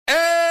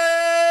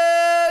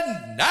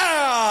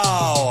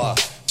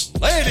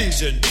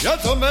Ladies and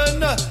gentlemen,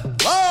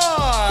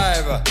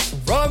 live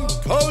from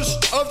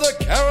coast of the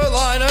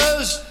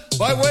Carolinas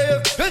by way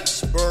of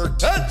Pittsburgh,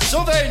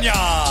 Pennsylvania,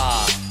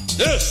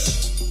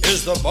 this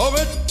is the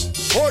moment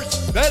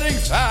sports betting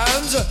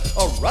fans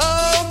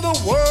around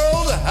the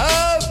world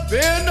have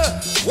been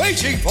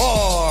waiting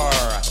for.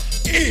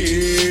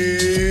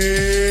 It's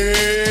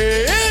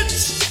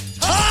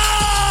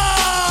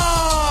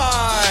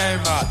time!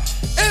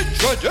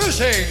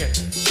 Introducing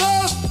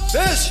the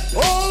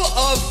Fistful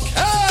of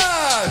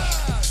Cash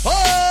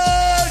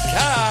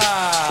Podcast!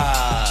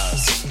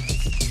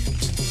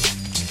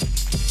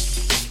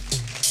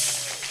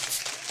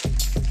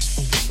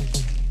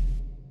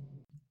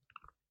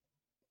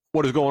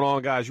 What is going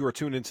on, guys? You are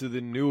tuned into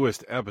the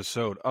newest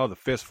episode of the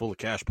Fistful of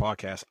Cash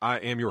Podcast. I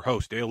am your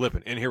host, Dale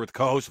Lippin, and here with the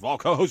co-host of all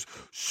co-hosts,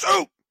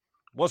 Soup!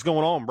 What's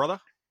going on, brother?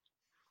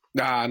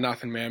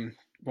 Nothing, man.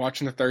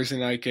 Watching the Thursday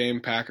night game,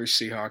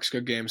 Packers-Seahawks.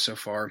 Good game so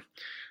far.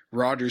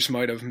 Rodgers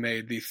might have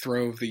made the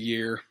throw of the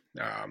year.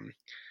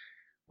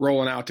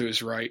 Rolling out to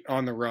his right,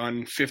 on the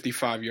run,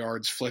 55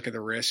 yards, flick of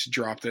the wrist,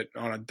 dropped it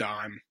on a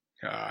dime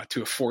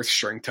to a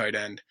fourth-string tight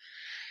end.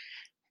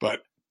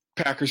 But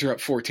Packers are up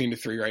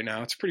 14-3 right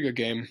now. It's a pretty good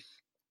game.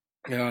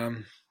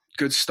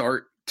 Good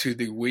start to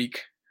the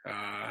week.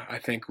 I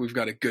think we've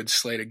got a good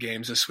slate of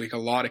games this week. A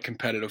lot of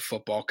competitive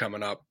football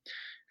coming up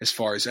as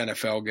far as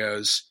NFL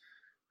goes.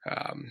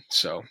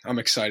 So I'm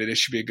excited. It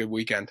should be a good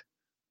weekend.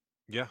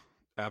 Yeah,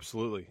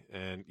 absolutely.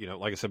 And,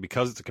 like I said,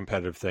 because it's a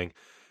competitive thing,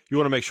 you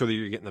want to make sure that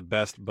you're getting the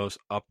best, most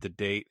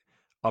up-to-date,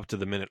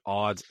 up-to-the-minute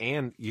odds,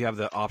 and you have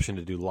the option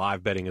to do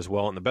live betting as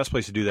well. And the best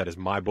place to do that is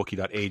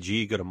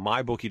mybookie.ag. Go to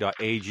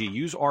mybookie.ag.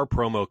 Use our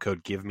promo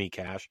code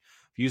GiveMeCash.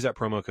 If you use that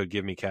promo code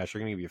GiveMeCash,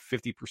 they're going to give you a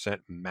 50%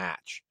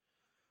 match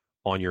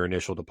on your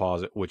initial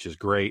deposit, which is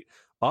great.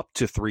 Up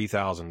to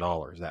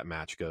 $3,000 that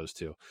match goes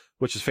to,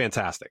 which is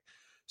fantastic.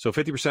 So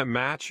 50%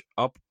 match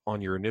up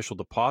on your initial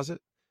deposit,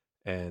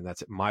 and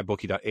that's at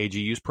mybookie.ag.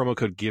 Use promo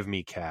code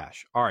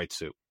GiveMeCash. All right,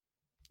 Sue,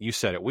 you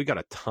said it. We got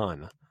a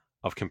ton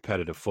of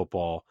competitive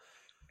football.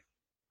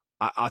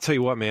 I'll tell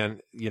you what, man,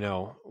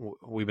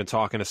 we've been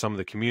talking to some of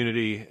the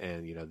community,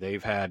 and,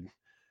 they've had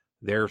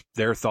their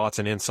thoughts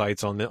and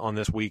insights on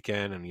this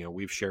weekend, and,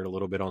 we've shared a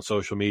little bit on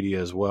social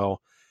media as well.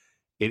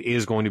 It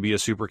is going to be a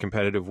super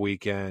competitive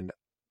weekend.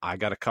 I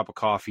got a cup of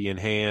coffee in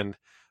hand.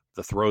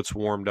 The throat's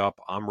warmed up.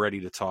 I'm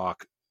ready to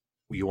talk.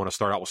 You want to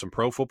start out with some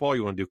pro football, or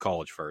you want to do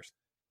college first?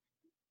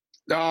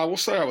 We'll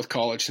start out with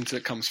college since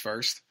it comes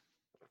first.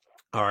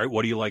 All right.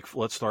 What do you like?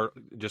 Let's start.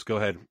 Just go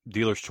ahead.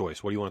 Dealer's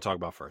choice. What do you want to talk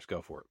about first?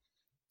 Go for it.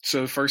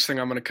 So the first thing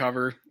I'm going to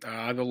cover,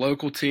 the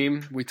local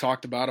team. We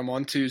talked about them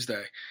on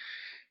Tuesday.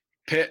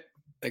 Pitt,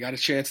 they got a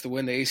chance to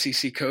win the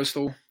ACC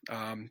Coastal.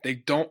 They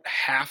don't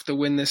have to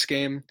win this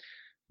game,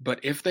 but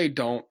if they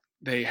don't,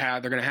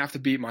 they're going to have to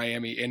beat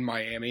Miami in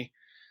Miami.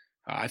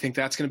 I think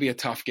that's going to be a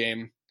tough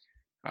game.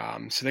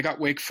 So they got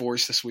Wake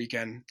Forest this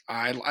weekend.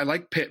 I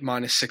like Pitt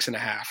minus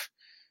 6.5.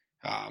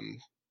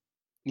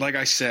 Like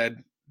I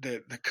said,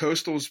 the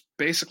Coastal's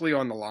basically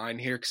on the line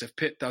here because if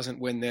Pitt doesn't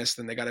win this,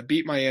 then they got to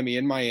beat Miami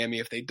in Miami.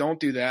 If they don't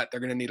do that, they're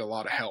going to need a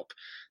lot of help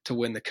to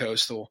win the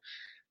Coastal.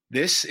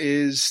 I'm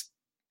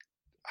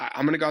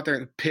going to go out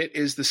there. Pitt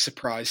is the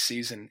surprise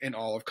season in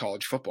all of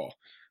college football.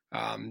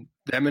 Them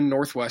and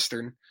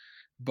Northwestern.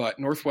 But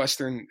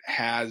Northwestern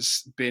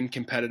has been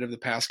competitive the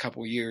past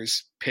couple of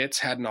years. Pitt's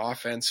had an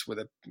offense with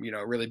a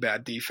really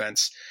bad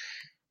defense.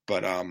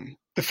 But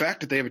the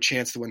fact that they have a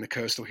chance to win the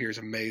Coastal here is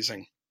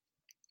amazing.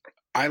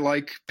 I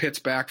like Pitt's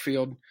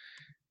backfield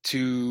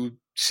to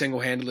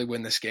single-handedly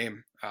win this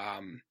game.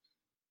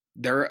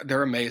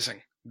 They're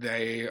amazing.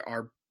 They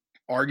are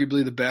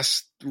arguably the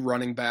best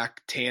running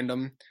back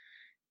tandem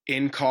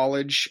in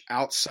college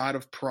outside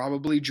of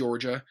probably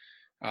Georgia.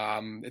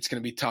 It's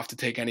going to be tough to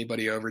take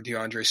anybody over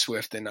DeAndre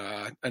Swift and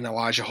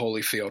Elijah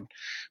Holyfield.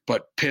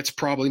 But Pitt's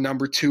probably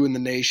number 2 in the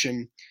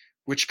nation,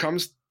 which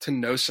comes to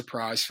no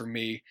surprise for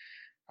me.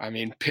 I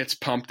mean, Pitt's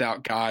pumped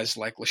out guys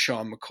like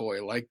LaShawn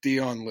McCoy, like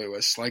Dion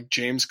Lewis, like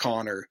James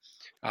Conner,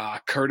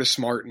 Curtis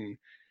Martin,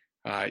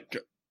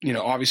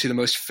 obviously the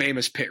most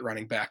famous Pitt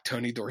running back,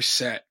 Tony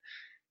Dorsett.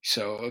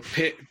 So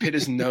Pitt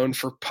is known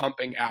for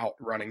pumping out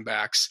running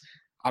backs.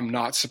 I'm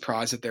not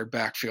surprised that their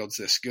backfield's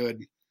this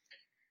good.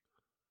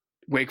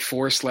 Wake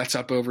Forest lets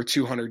up over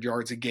 200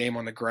 yards a game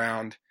on the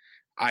ground.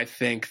 I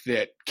think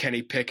that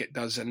Kenny Pickett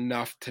does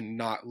enough to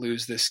not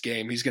lose this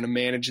game. He's going to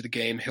manage the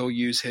game. He'll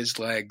use his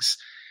legs.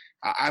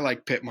 I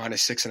like Pitt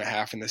minus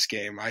 6.5 in this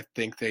game. I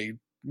think they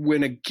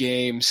win a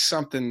game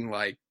something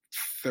like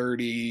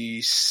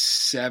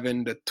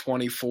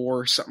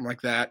 37-24, something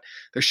like that.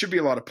 There should be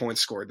a lot of points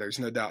scored. There's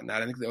no doubt in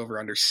that. I think the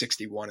over-under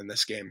 61 in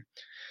this game.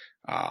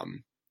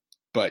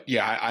 But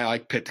yeah, I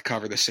like Pitt to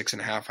cover the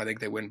 6.5. I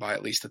think they win by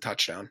at least a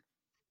touchdown.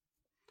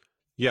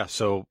 Yeah,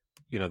 so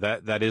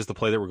that is the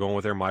play that we're going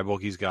with there.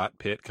 MyBookie's got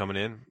Pitt coming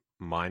in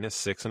minus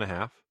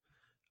 6.5.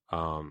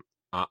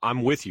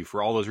 I'm with you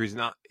for all those reasons.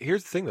 Now,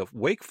 here's the thing, though.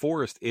 Wake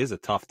Forest is a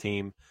tough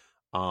team.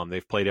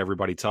 They've played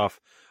everybody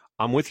tough.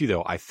 I'm with you,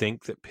 though. I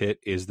think that Pitt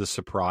is the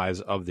surprise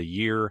of the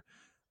year.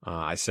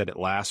 I said it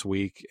last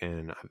week,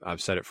 and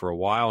I've said it for a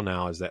while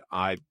now, is that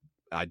I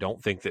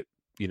don't think that,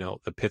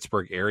 the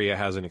Pittsburgh area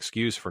has an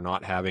excuse for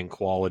not having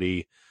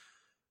quality,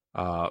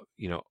 a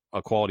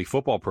quality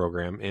football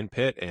program in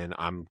Pitt. And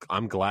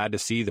I'm glad to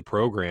see the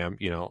program,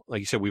 like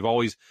you said, they've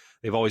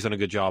always done a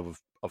good job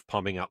of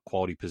pumping out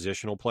quality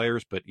positional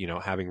players, but,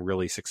 having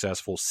really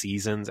successful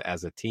seasons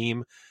as a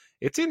team.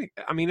 It's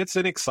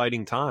an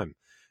exciting time.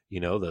 The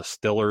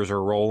Stillers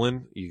are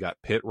rolling. You got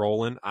Pitt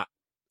rolling.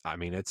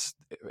 It's,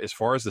 as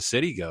far as the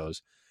city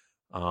goes,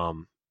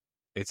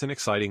 it's an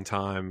exciting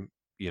time,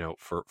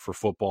 for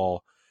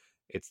football.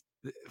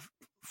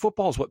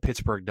 Football is what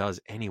Pittsburgh does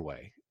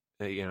anyway.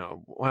 Either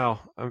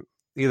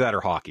that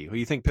or hockey. Do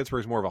you think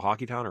Pittsburgh's more of a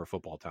hockey town or a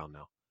football town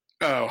now?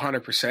 Oh,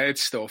 100%.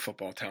 It's still a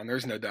football town.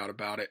 There's no doubt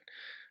about it.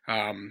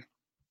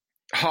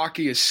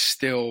 Hockey is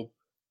still,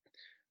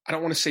 I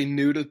don't want to say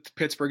new to the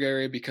Pittsburgh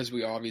area, because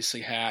we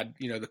obviously had,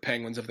 the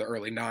Penguins of the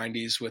early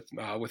 90s with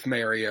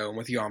Mario and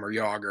with Jaromir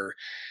Jagr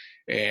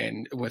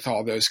and with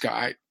all those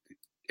guys.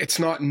 It's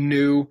not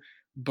new,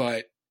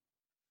 but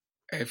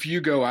if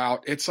you go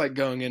out, it's like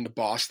going into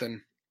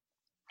Boston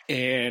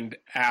and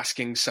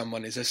asking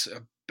someone, is this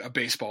a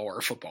baseball or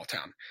a football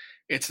town?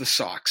 It's the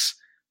Sox.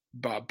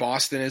 But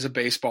Boston is a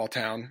baseball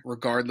town,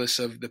 regardless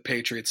of the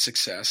Patriots'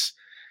 success.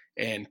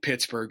 And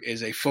Pittsburgh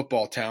is a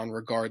football town,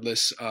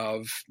 regardless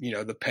of,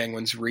 the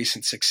Penguins'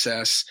 recent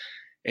success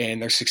and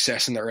their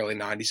success in the early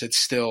 90s. It's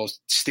still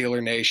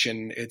Steeler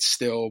Nation. It's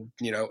still,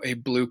 a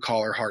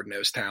blue-collar,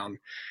 hard-nosed town.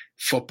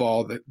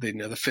 Football,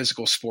 the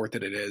physical sport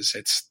that it is,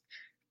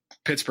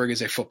 Pittsburgh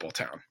is a football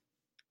town.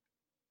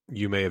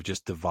 You may have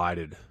just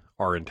divided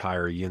our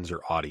entire Yinzer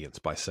audience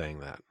by saying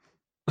that.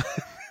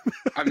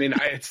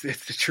 It's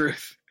the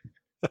truth.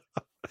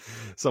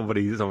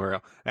 Somebody somewhere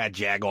else, that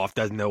Jagoff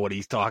doesn't know what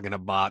he's talking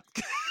about.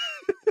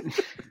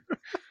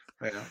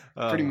 Yeah,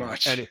 pretty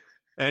much.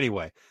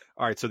 Anyway,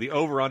 all right. So the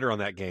over/under on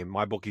that game,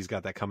 my bookie's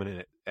got that coming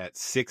in at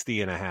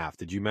 60.5.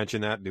 Did you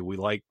mention that? Do we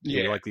like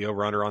the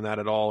over/under on that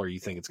at all, or you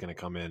think it's going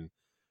to come in?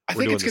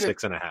 We're doing the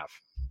 6.5.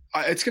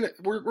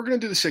 We're gonna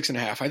do the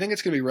 6.5. I think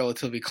it's gonna be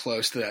relatively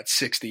close to that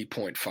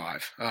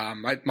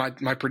 60.5.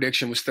 My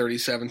prediction was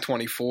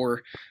 37-24.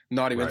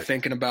 Not even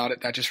thinking about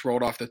it. That just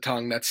rolled off the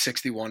tongue. That's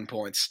 61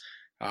 points.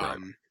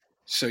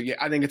 So yeah,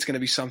 I think it's gonna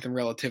be something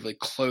relatively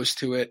close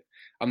to it.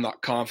 I'm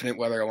not confident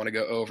whether I want to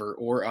go over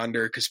or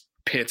under, because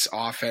Pitt's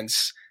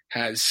offense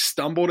has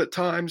stumbled at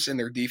times and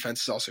their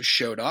defense has also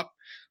showed up,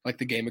 like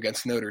the game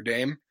against Notre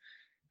Dame.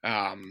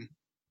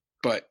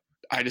 But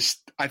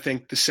I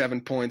think the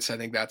 7 points, I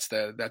think that's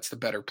the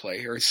better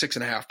play, or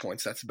 6.5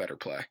 points. That's the better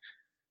play.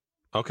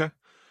 Okay.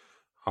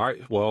 All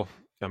right. Well,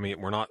 we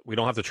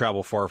don't have to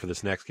travel far for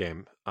this next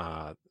game.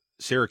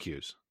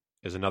 Syracuse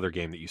is another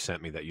game that you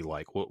sent me that you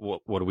like.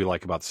 What do we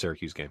like about the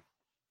Syracuse game?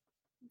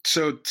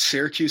 So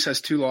Syracuse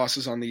has 2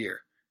 losses on the year,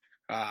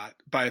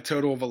 by a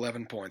total of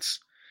 11 points.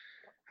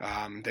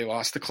 They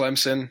lost to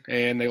Clemson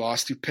and they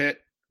lost to Pitt,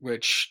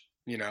 which,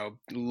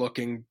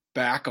 looking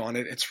back on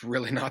it, it's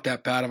really not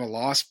that bad of a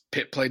loss.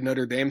 Pitt played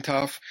Notre Dame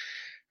tough.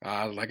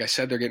 Like I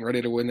said, they're getting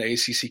ready to win the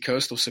ACC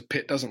Coastal, so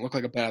Pitt doesn't look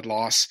like a bad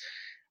loss.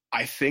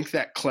 I think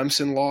that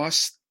Clemson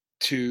loss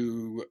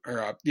the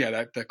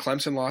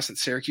Clemson loss that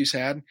Syracuse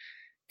had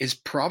is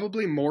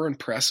probably more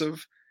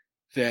impressive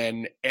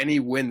than any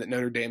win that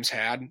Notre Dame's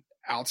had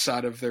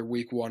outside of their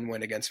week 1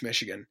 win against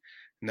Michigan.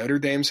 Notre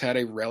Dame's had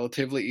a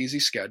relatively easy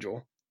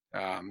schedule.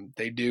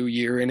 They do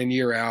year in and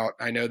year out.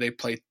 I know they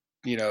play,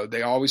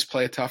 they always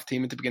play a tough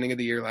team at the beginning of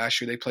the year. Last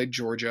year they played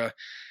Georgia,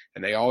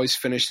 and they always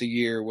finish the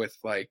year with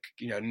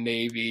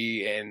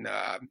Navy and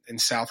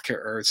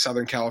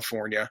Southern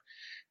California.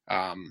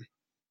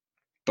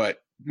 But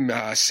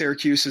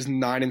Syracuse is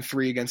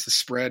 9-3 against the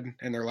spread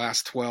in their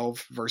last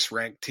 12 versus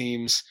ranked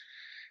teams.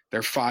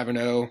 They're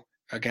 5-0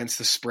 against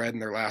the spread in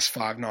their last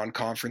 5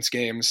 non-conference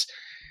games.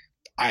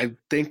 I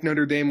think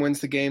Notre Dame wins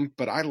the game,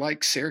 but I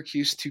like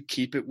Syracuse to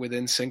keep it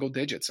within single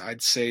digits.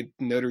 I'd say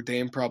Notre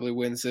Dame probably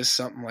wins this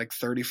something like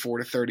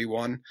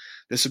 34-31.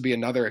 This would be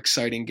another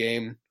exciting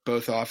game.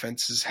 Both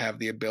offenses have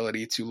the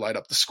ability to light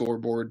up the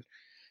scoreboard.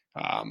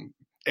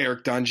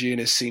 Eric Dungey in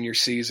his senior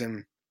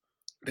season,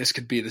 this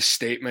could be the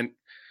statement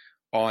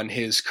on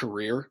his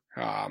career.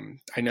 I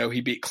know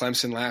he beat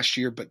Clemson last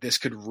year, but this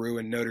could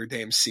ruin Notre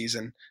Dame's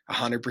season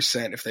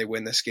 100% if they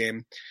win this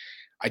game.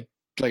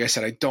 Like I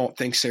said, I don't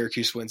think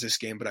Syracuse wins this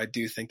game, but I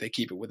do think they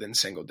keep it within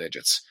single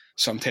digits.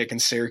 So I'm taking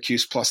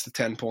Syracuse plus the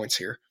 10 points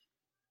here.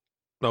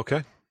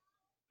 Okay.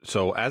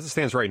 So as it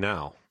stands right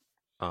now,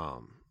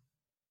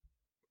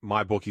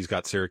 my bookie's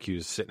got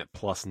Syracuse sitting at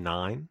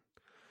 +9.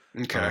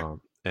 Okay.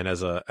 And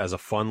as a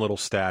fun little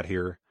stat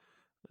here,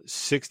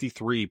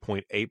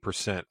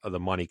 63.8% of the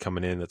money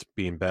coming in that's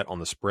being bet on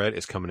the spread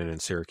is coming in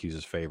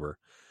Syracuse's favor.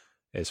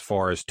 As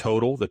far as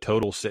total, the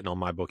total's sitting on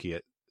my bookie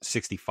at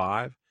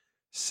 65.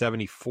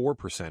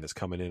 74% is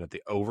coming in at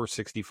the over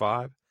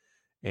 65.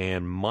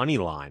 And money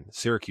line,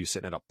 Syracuse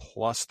sitting at a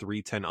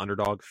 +310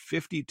 underdog.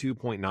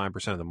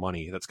 52.9% of the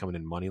money that's coming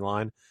in money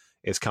line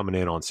is coming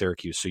in on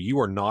Syracuse. So you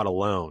are not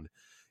alone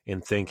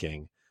in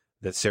thinking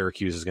that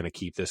Syracuse is going to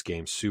keep this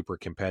game super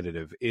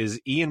competitive. Is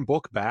Ian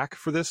Book back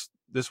for this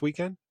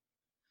weekend?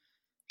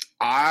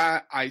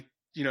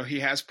 He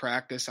has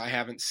practice. I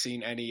haven't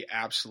seen any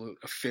absolute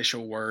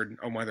official word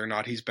on whether or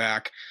not he's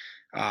back.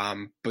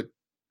 But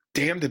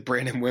damn, did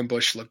Brandon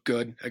Wimbush look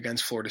good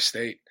against Florida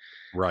State.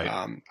 Right.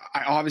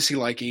 I obviously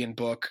like Ian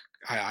Book.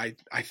 I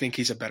think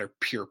he's a better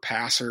pure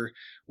passer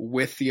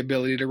with the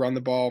ability to run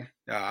the ball.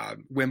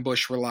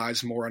 Wimbush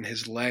relies more on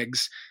his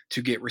legs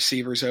to get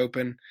receivers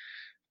open.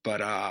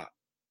 But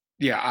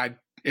even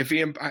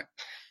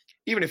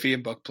if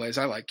Ian Book plays,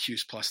 I like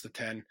Cuse plus the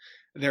 10.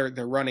 Their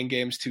running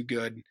game's too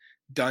good.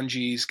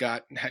 Dungy's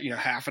got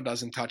half a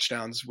dozen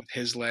touchdowns with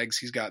his legs.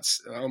 He's got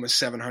almost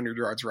 700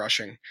 yards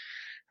rushing.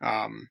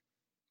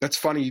 That's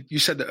funny. You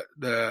said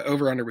the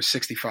over-under was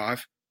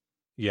 65.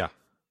 Yeah.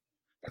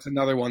 That's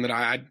another one that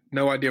I had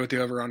no idea what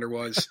the over-under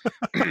was.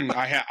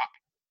 I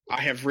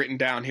have written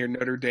down here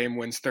Notre Dame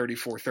wins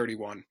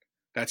 34-31.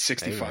 That's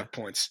 65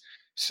 points.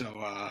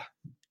 So,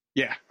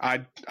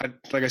 I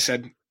like I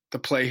said, the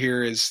play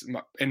here is,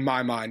 in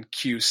my mind,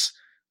 Cuse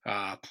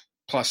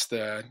plus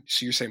so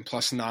you're saying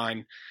plus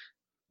 9.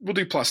 We'll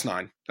do plus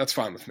 9. That's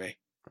fine with me.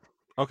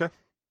 Okay.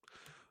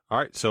 All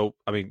right. So,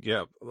 I mean,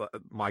 yeah,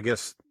 I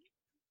guess.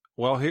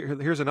 Well,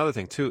 here's another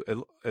thing too.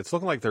 It's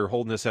looking like they're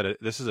holding this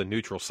this is a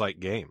neutral site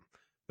game.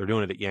 They're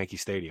doing it at Yankee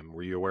Stadium.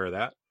 Were you aware of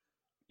that?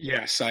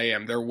 Yes, I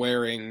am. They're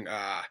wearing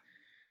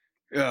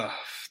the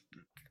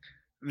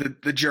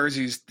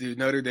jerseys. The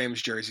Notre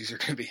Dame's jerseys are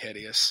going to be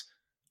hideous.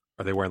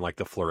 Are they wearing like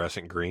the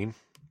fluorescent green?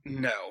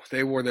 No,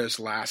 they wore those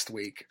last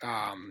week.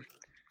 Honestly,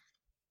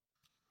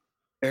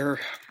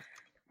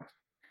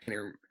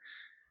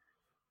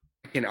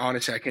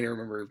 I can't even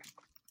remember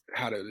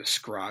how to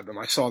describe them.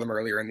 I saw them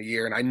earlier in the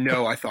year, and I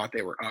know I thought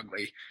they were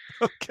ugly.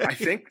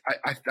 Okay.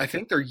 I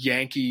think they're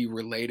Yankee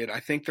related.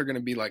 I think they're going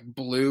to be like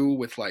blue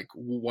with like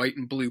white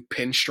and blue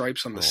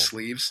pinstripes on the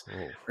sleeves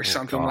or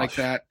something like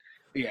that.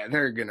 Yeah,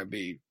 they're going to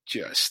be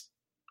just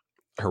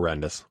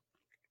horrendous.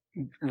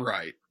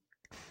 Right.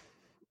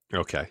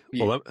 Okay.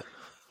 Yeah. Well,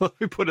 let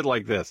me put it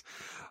like this.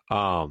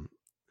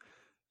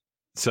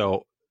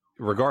 So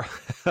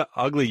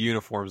ugly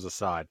uniforms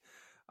aside,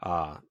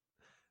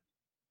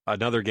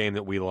 another game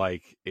that we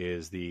like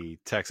is the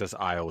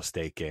Texas-Iowa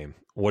State game.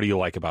 What do you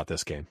like about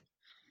this game?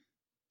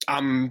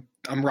 I'm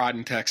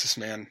riding Texas,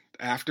 man.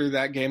 After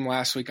that game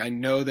last week, I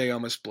know they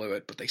almost blew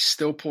it, but they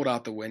still pulled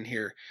out the win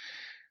here.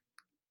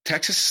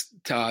 Texas,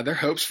 their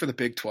hopes for the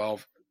Big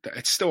 12,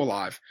 it's still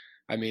alive.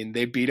 I mean,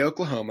 they beat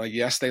Oklahoma.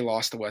 Yes, they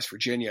lost to West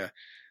Virginia,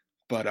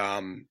 but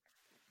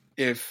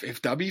if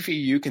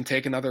WVU can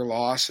take another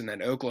loss and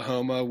then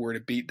Oklahoma were to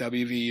beat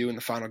WVU in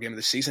the final game of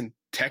the season,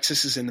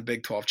 Texas is in the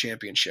Big 12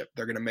 championship.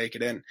 They're going to make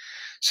it in.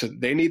 So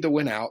they need to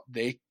win out.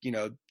 They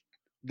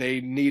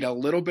need a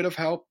little bit of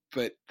help,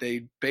 but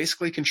they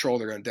basically control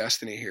their own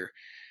destiny here.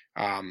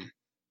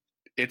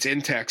 It's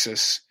in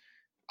Texas.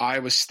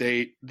 Iowa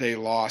State, they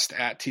lost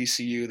at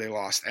TCU. They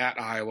lost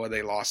at Iowa.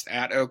 They lost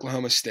at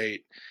Oklahoma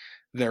State.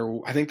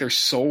 I think their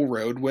sole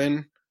road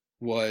win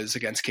was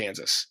against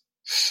Kansas.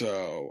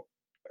 So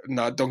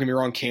don't get me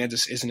wrong,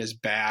 Kansas isn't as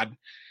bad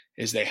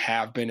as they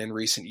have been in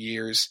recent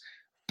years,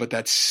 but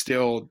that's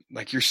still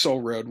like your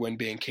sole road win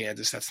being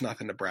Kansas. That's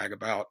nothing to brag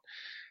about.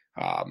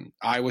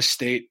 Iowa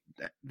State,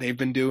 they've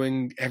been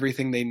doing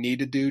everything they need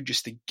to do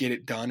just to get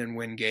it done and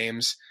win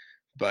games.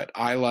 But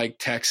I like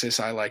Texas.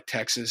 I like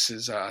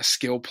Texas's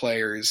skill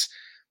players.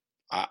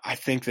 I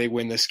think they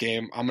win this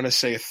game. I'm going to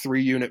say a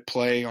 3-unit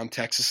play on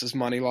Texas's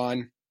money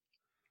line.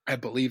 I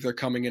believe they're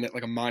coming in at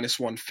like a minus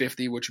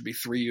 150, which would be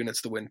 3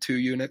 units to win 2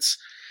 units.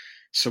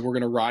 So we're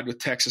going to ride with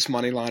Texas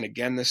money line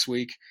again this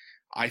week.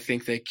 I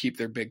think they keep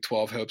their Big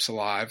 12 hopes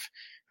alive.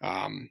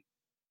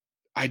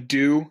 I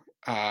do.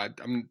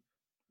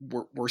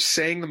 We're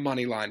saying the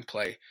money line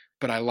play,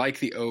 but I like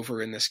the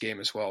over in this game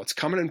as well. It's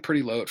coming in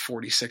pretty low at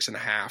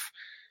 46.5.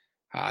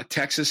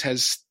 Texas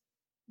has,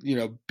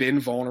 been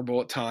vulnerable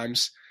at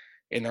times,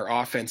 and their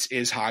offense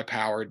is high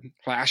powered.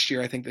 Last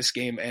year, I think this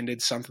game ended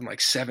something like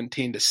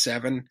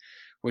 17-7,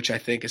 which I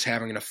think is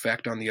having an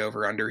effect on the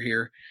over under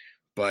here.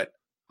 But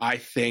I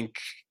think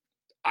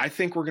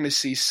we're going to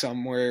see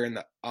somewhere in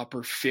the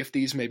upper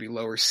 50s, maybe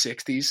lower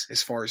 60s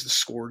as far as the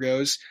score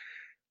goes.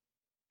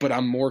 But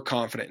I'm more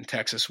confident in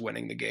Texas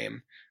winning the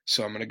game.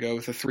 So I'm going to go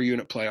with a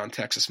 3-unit play on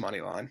Texas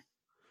money line.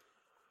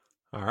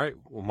 All right.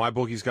 Well, my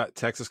bookie's got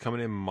Texas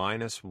coming in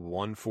minus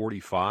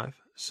 145.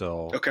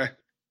 So okay,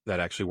 that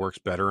actually works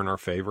better in our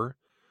favor.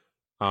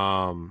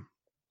 The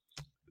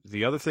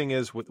other thing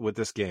is with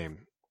this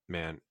game,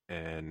 man,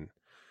 and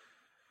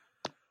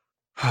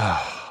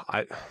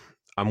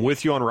I'm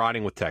with you on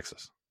riding with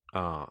Texas.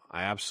 I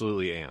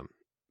absolutely am.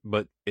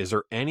 But is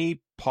there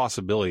any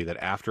possibility that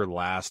after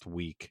last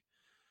week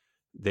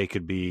they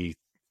could be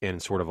in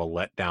sort of a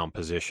letdown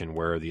position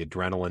where the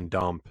adrenaline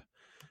dump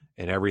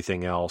and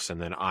everything else,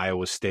 and then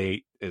Iowa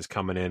State is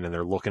coming in and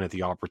they're looking at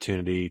the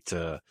opportunity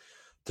to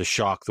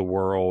shock the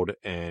world,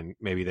 and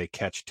maybe they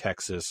catch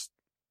Texas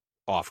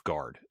off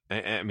guard?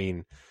 I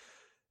mean,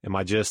 Am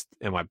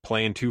I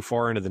playing too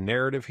far into the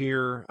narrative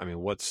here? I mean,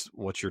 what's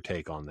your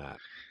take on that?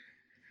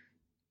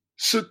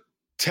 So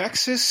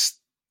Texas,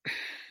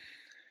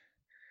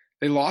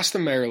 they lost to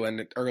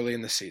Maryland early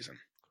in the season.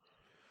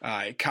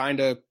 It kind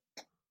of,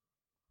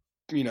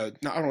 I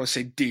don't want to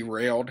say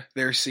derailed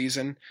their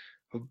season,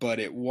 but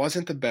it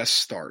wasn't the best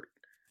start.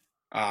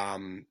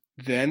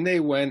 Then they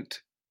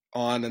went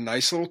on a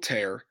nice little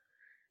tear.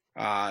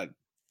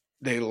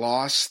 They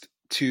lost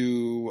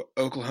to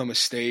Oklahoma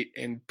State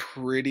in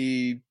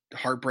pretty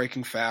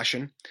heartbreaking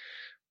fashion.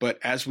 But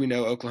as we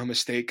know, Oklahoma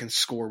State can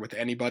score with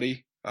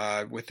anybody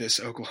with this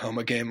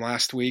Oklahoma game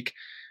last week.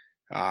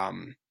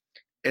 And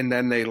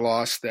then they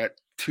lost that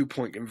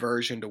 2-point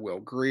conversion to Will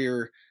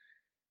Grier.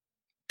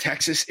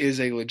 Texas is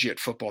a legit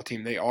football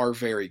team. They are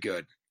very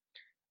good.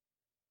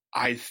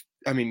 I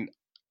mean,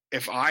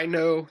 if I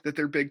know that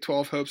their Big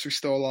 12 hopes are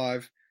still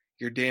alive,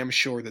 you're damn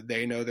sure that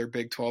they know their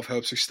Big 12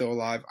 hopes are still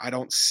alive. I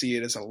don't see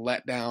it as a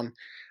letdown.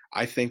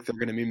 I think they're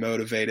going to be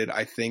motivated.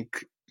 I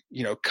think,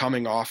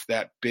 coming off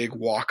that big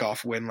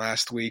walk-off win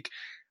last week,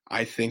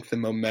 I think the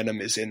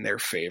momentum is in their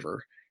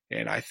favor.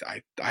 And I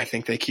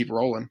think they keep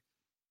rolling.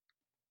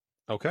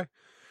 Okay.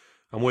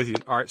 I'm with you.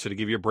 All right, so to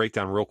give you a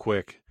breakdown real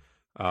quick,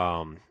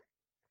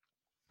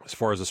 as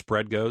far as the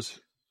spread goes,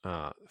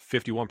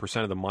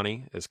 51% of the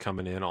money is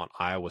coming in on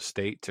Iowa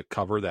State to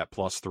cover that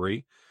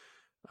 +3.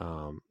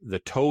 The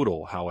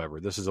total, however,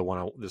 this is the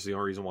only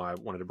reason why I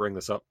wanted to bring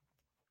this up.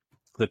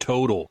 The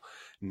total,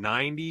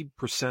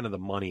 90% of the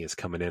money is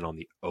coming in on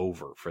the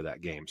over for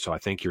that game. So I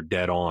think you're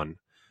dead on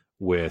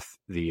with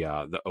the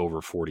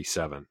over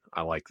 47.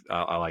 I like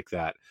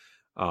that.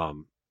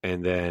 And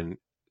then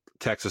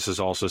Texas is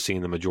also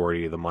seeing the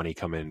majority of the money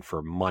come in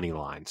for money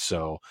line.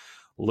 So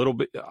a little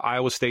bit,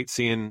 Iowa State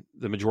seeing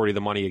the majority of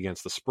the money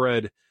against the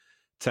spread.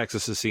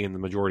 Texas is seeing the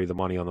majority of the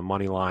money on the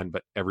money line,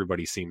 but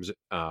everybody seems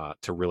to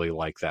really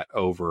like that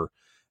over.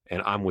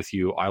 And I'm with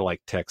you. I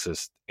like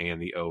Texas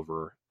and the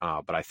over,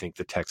 but I think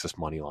the Texas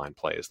money line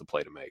play is the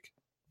play to make.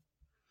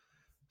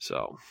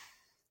 So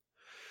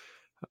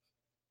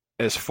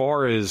as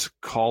far as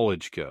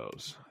college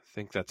goes, I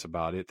think that's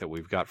about it that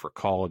we've got for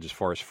college as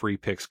far as free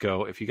picks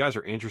go. If you guys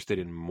are interested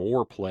in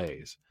more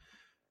plays,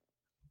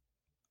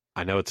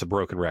 I know it's a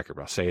broken record,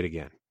 but I'll say it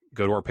again.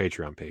 Go to our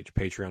Patreon page,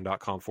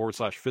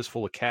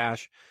 patreon.com/fistful of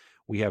cash.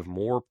 We have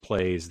more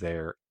plays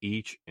there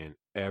each and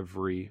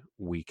every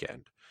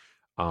weekend.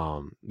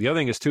 The other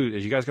thing is, too,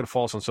 is you guys got to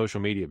follow us on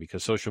social media,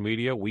 because social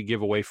media, we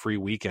give away free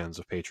weekends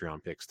of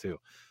Patreon picks, too.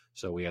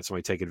 So we had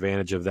somebody take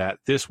advantage of that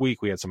this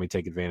week. We had somebody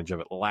take advantage of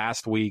it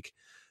last week.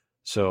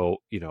 So,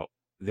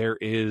 there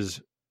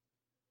is,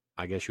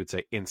 I guess you would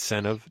say,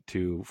 incentive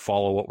to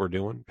follow what we're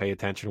doing, pay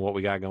attention to what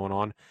we got going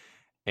on.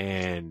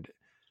 And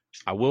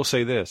I will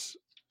say this.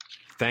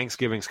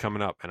 Thanksgiving's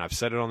coming up, and I've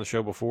said it on the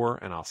show before,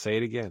 and I'll say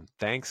it again.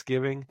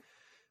 Thanksgiving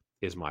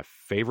is my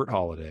favorite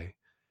holiday,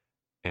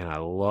 and I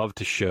love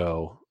to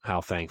show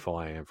how thankful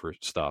I am for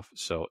stuff.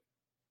 So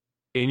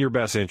in your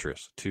best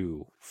interest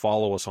to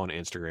follow us on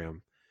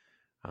Instagram,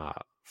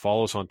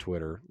 follow us on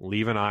Twitter,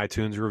 leave an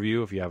iTunes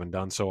review if you haven't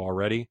done so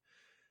already.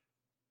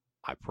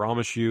 I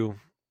promise you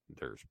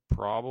there's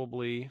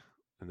probably,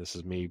 and this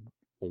is me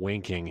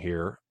winking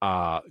here,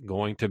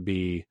 going to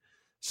be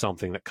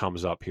something that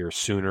comes up here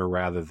sooner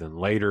rather than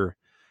later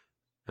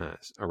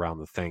around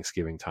the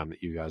Thanksgiving time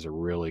that you guys are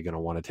really going to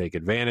want to take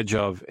advantage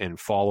of, and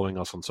following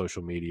us on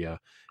social media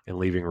and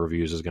leaving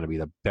reviews is going to be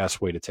the best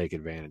way to take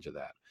advantage of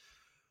that.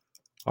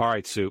 All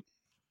right, Soup.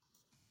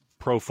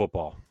 Pro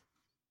football.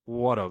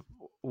 What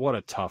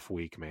a tough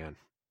week, man.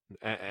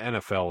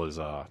 NFL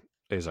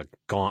is a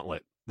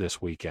gauntlet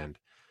this weekend.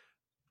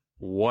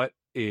 What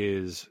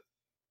is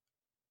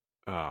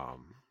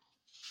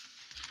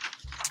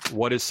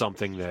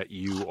something that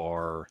you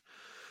are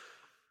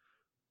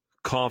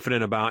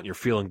confident about and you're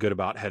feeling good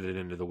about headed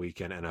into the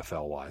weekend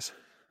NFL-wise?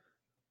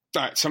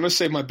 All right, so I'm going to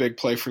save my big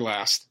play for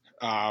last.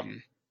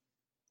 The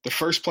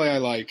first play I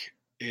like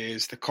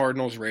is the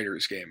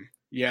Cardinals-Raiders game.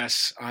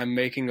 Yes, I'm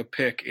making a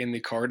pick in the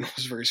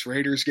Cardinals versus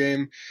Raiders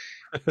game.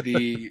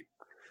 The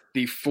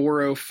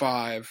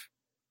 4:05,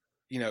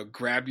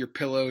 grab your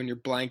pillow and your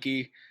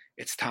blankie.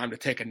 It's time to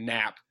take a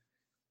nap.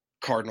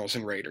 Cardinals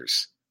and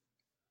Raiders.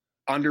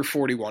 Under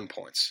 41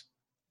 points.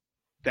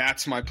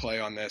 That's my play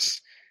on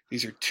this.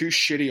 These are two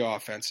shitty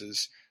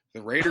offenses.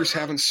 The Raiders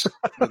haven't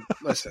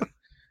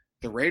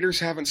The Raiders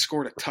haven't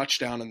scored a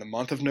touchdown in the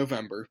month of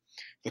November.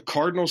 The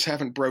Cardinals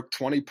haven't broke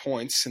 20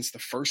 points since the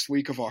first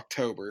week of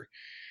October.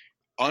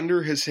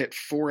 Under has hit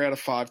 4 out of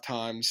 5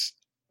 times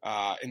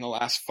in the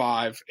last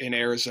 5 in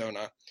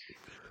Arizona.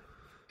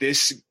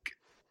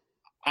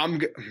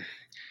 I'm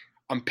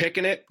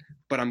picking it,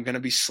 but I'm going to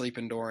be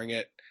sleeping during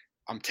it.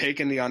 I'm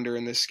taking the under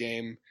in this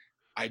game.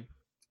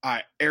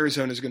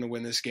 Arizona's going to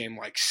win this game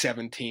like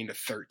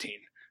 17-13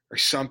 or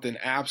something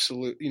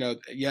absolute.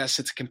 Yes,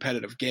 it's a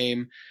competitive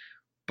game,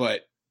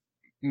 but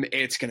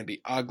it's going to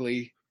be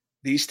ugly.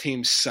 These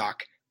teams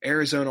suck.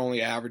 Arizona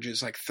only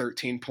averages like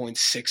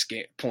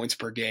 13.6 points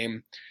per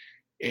game.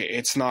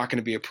 It's not going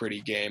to be a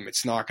pretty game.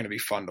 It's not going to be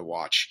fun to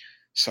watch.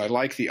 So I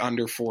like the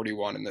under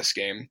 41 in this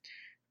game.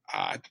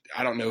 I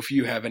don't know if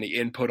you have any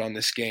input on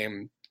this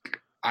game.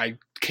 I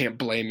can't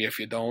blame you if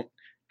you don't,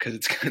 because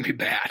it's going to be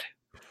bad.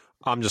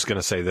 I'm just going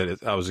to say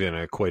that I was going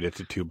to equate it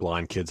to two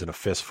blind kids in a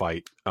fist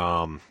fight.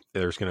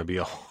 There's going to be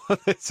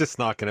it's just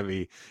not going to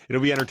be,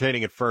 it'll be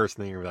entertaining at first.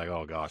 And then you're like,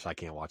 oh gosh, I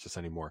can't watch this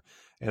anymore.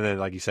 And then,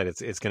 like you said,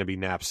 it's going to be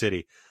Nap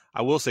City.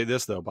 I will say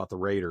this though, about the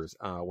Raiders.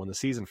 When the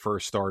season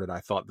first started, I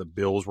thought the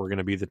Bills were going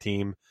to be the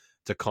team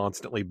to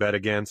constantly bet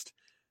against,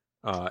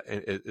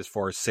 as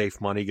far as safe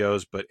money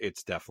goes, but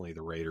it's definitely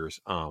the Raiders.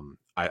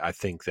 I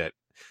think that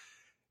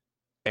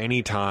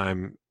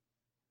anytime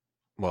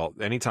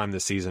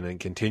this season and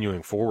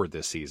continuing forward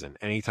this season,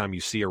 anytime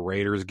you see a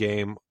Raiders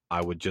game,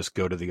 I would just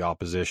go to the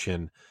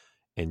opposition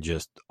and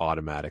just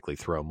automatically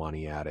throw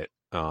money at it.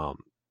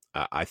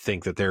 I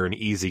think that they're an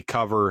easy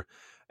cover,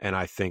 and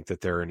I think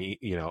that they're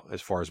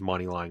as far as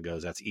money line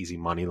goes, that's easy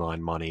money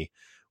line money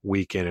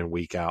week in and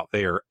week out.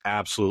 They are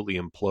absolutely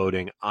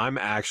imploding. I'm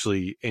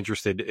actually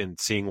interested in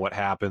seeing what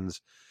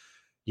happens,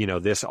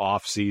 this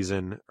off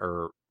season,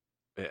 or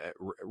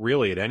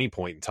really at any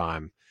point in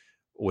time,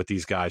 with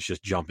these guys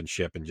just jumping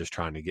ship and just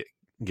trying to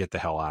get the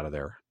hell out of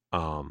there.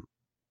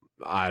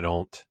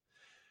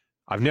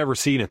 I've never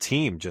seen a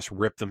team just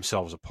rip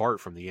themselves apart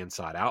from the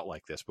inside out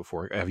like this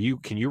before.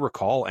 Can you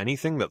recall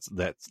anything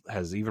that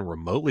has even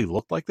remotely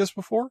looked like this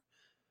before?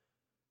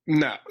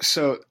 No.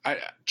 So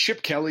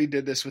Chip Kelly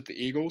did this with the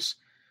Eagles,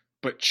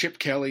 but Chip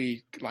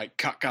Kelly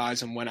cut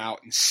guys and went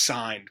out and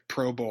signed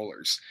Pro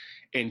Bowlers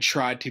and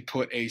tried to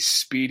put a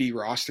speedy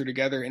roster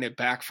together, and it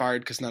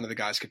backfired because none of the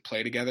guys could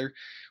play together.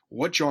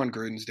 What John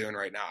Gruden's doing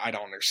right now, I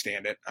don't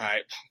understand it.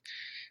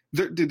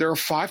 They're a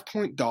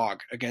 5-point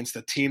dog against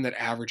a team that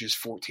averages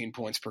 14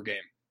 points per game.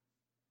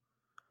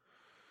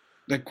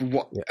 Like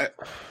what? Yeah.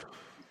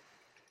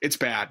 It's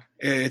bad.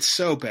 It's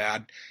so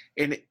bad.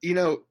 And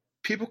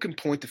people can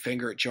point the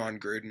finger at John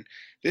Gruden.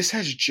 This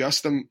has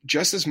just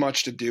as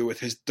much to do with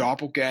his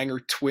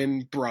doppelganger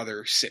twin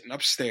brother sitting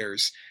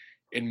upstairs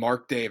in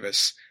Mark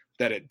Davis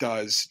that it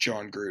does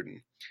John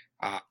Gruden.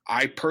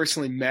 I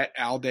personally met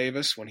Al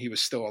Davis when he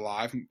was still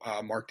alive,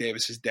 Mark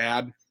Davis's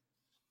dad.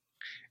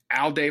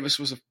 Al Davis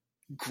was a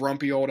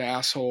grumpy old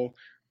asshole.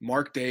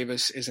 Mark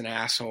Davis is an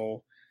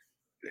asshole.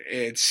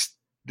 It's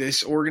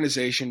this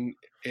organization.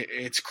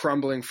 It's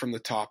crumbling from the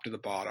top to the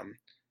bottom.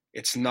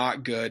 It's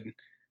not good.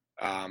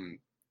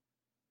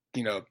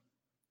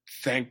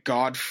 Thank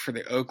God for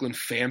the Oakland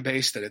fan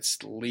base that it's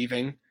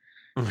leaving,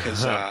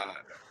 because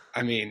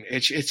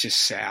it's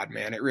just sad,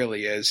 man. It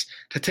really is,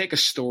 to take a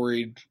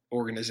storied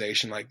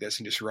organization like this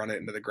and just run it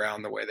into the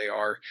ground the way they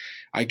are.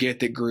 I get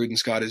that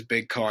Gruden's got his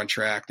big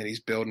contract and he's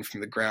building from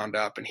the ground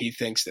up, and he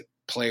thinks that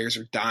players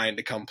are dying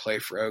to come play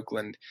for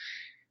Oakland.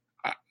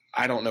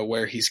 I don't know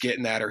where he's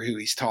getting that or who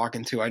he's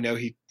talking to. I know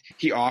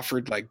he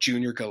offered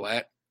Junior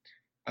Galette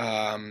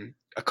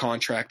a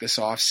contract this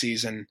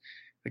offseason.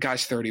 The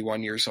guy's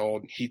 31 years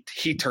old.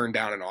 He turned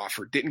down an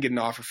offer, didn't get an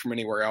offer from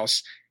anywhere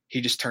else. He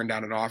just turned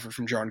down an offer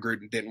from John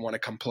Gruden, didn't want to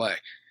come play.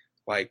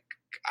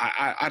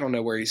 I don't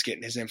know where he's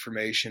getting his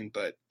information,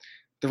 but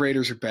the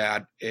Raiders are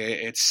bad.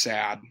 It's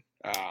sad.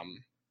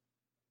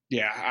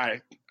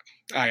 I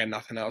got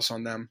nothing else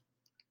on them.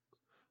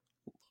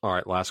 All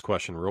right, last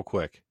question real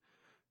quick.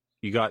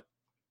 You got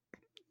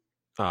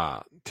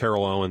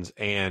Terrell Owens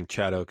and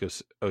Chad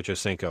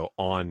Ochocinco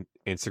on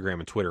Instagram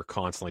and Twitter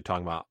constantly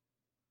talking about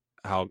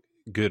how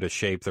good a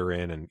shape they're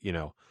in and,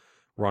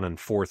 running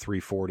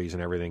 4.340s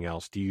and everything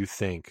else. Do you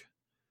think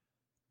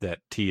that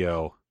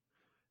T.O.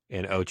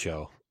 and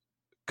Ocho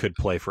could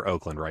play for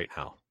Oakland right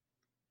now?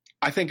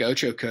 I think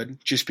Ocho could,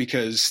 just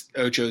because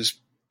Ocho's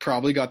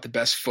probably got the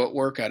best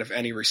footwork out of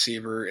any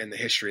receiver in the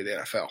history of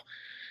the NFL.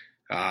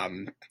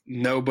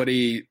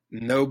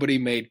 Nobody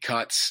made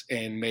cuts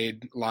and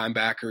made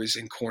linebackers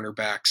and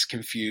cornerbacks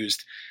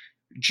confused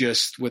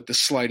just with the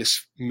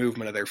slightest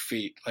movement of their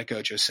feet, like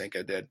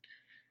Ochocinco did.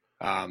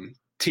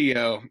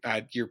 T.O.,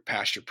 you're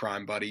past your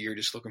prime, buddy. You're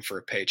just looking for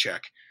a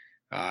paycheck.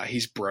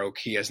 He's broke.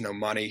 He has no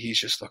money. He's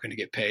just looking to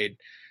get paid.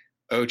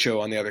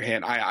 Ocho, on the other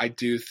hand, I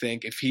do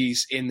think if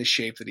he's in the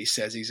shape that he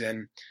says he's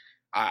in,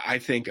 I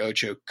think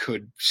Ocho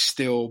could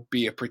still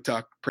be a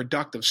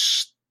productive,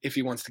 if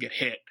he wants to get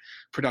hit,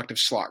 productive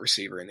slot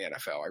receiver in the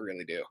NFL. I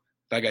really do.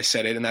 Like I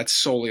said, and that's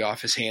solely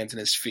off his hands and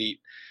his feet.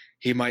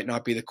 He might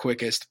not be the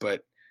quickest,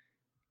 but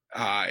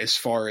as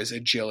far as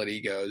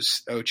agility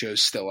goes,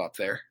 Ocho's still up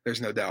there.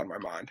 There's no doubt in my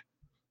mind.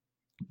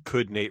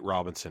 Could Nate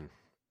Robinson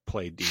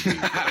play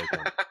DB?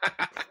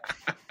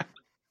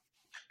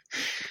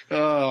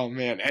 Oh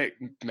man, hey,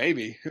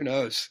 maybe. Who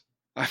knows?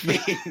 I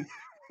mean,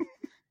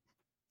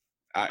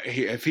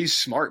 if he's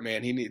smart,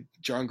 man,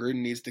 John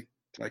Gruden needs to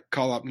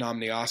call up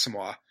Nnamdi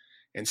Asomugha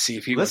and see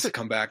if he wants to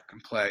come back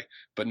and play.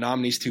 But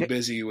Nnamdi's too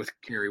busy with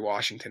Gary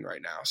Washington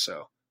right now.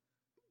 So,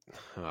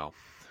 well,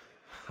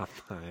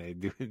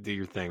 do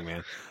your thing,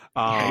 man.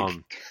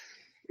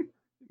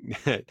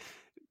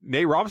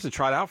 Nate Robinson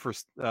tried out for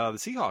the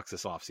Seahawks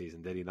this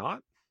offseason, did he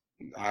not?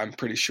 I'm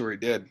pretty sure he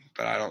did,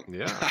 but I don't.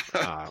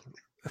 Yeah.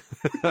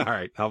 All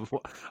right,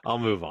 I'll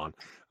move on.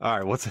 All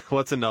right,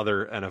 what's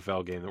another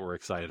NFL game that we're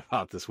excited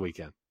about this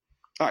weekend?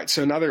 All right,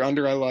 so another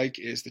under I like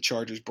is the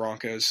Chargers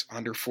Broncos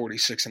under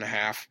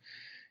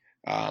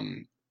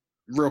 46.5.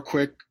 Real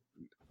quick,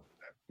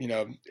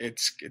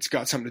 it's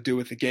got something to do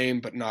with the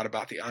game, but not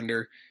about the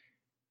under.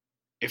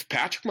 If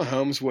Patrick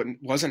Mahomes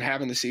wasn't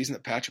having the season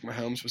that Patrick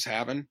Mahomes was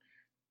having,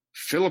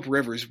 Phillip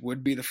Rivers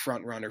would be the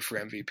front runner for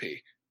MVP.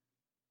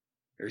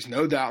 There's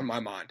no doubt in my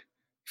mind.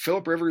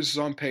 Phillip Rivers is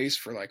on pace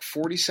for like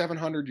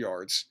 4,700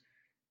 yards,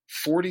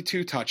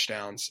 42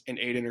 touchdowns, and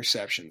 8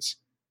 interceptions.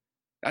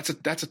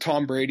 That's a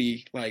Tom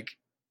Brady like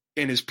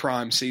in his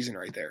prime season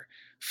right there.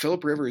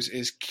 Phillip Rivers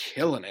is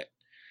killing it,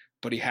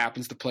 but he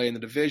happens to play in the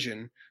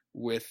division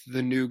with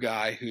the new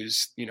guy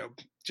who's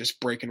just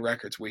breaking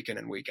records week in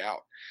and week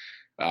out.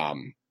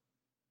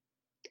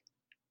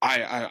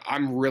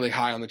 I'm really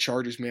high on the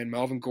Chargers, man.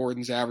 Melvin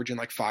Gordon's averaging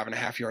like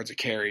 5.5 yards a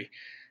carry.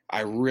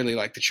 I really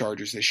like the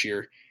Chargers this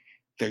year.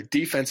 Their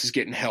defense is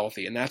getting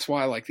healthy, and that's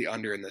why I like the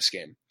under in this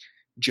game.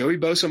 Joey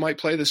Bosa might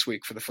play this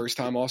week for the first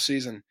time all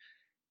season.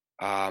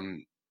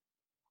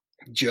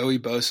 Joey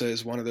Bosa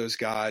is one of those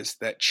guys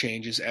that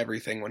changes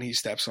everything when he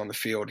steps on the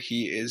field.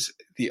 He is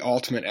the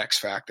ultimate X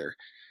factor.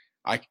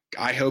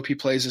 I hope he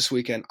plays this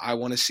weekend. I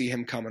want to see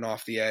him coming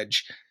off the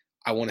edge.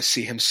 I want to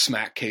see him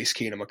smack Case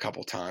Keenum a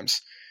couple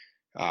times.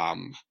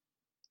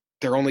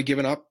 They're only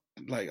giving up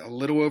like a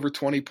little over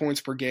 20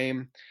 points per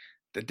game.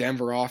 The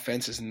Denver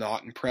offense is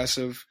not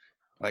impressive.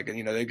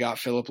 They've got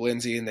Phillip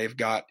Lindsay and they've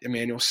got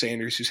Emmanuel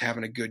Sanders, who's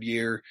having a good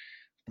year.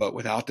 But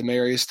without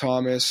Demaryius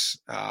Thomas,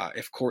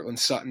 if Cortland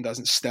Sutton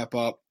doesn't step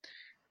up,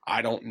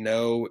 I don't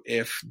know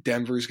if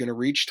Denver's going to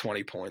reach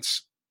 20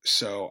 points.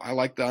 So I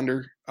like the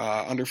under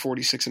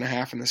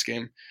 46.5 in this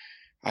game.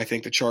 I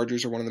think the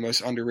Chargers are one of the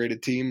most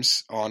underrated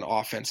teams on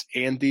offense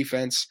and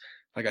defense.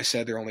 Like I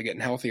said, they're only getting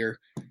healthier.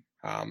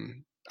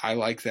 I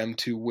like them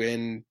to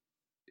win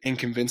in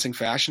convincing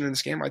fashion in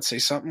this game. I'd say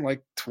something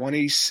like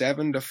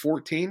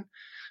 27-14,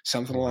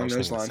 something along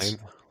those lines.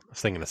 I was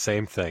thinking the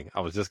same thing.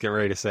 I was just getting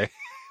ready to say,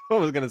 I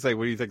was going to say,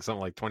 what do you think?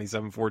 Something like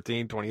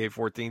 27-14,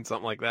 28-14,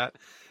 something like that.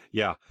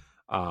 Yeah.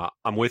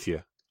 I'm with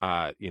you.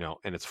 And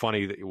it's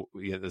funny that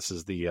this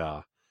is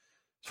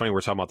it's funny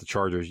we're talking about the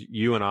Chargers.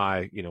 You and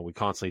I, we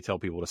constantly tell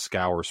people to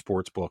scour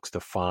sports books to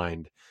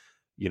find,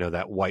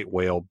 that white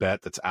whale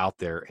bet that's out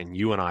there. And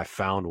you and I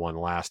found one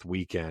last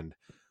weekend.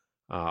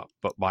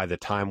 But by the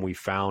time we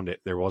found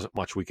it, there wasn't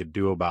much we could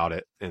do about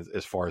it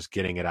as far as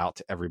getting it out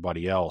to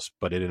everybody else.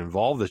 But it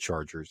involved the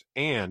Chargers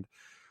and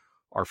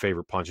our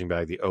favorite punching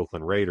bag, the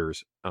Oakland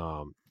Raiders.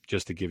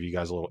 Just to give you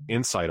guys a little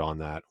insight on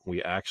that,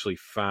 we actually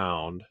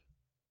found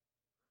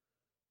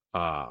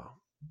a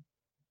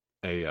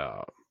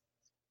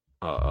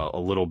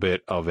little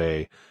bit of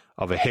a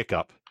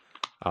hiccup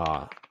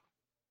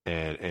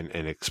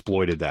and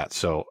exploited that.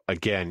 So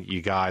again,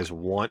 you guys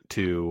want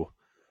to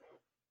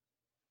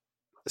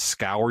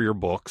scour your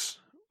books,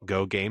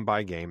 go game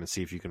by game, and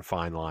see if you can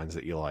find lines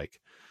that you like.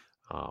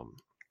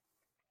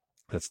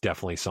 That's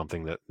definitely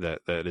something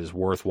that is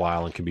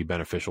worthwhile and can be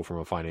beneficial from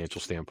a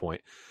financial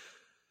standpoint.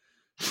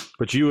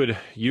 But you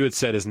had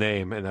said his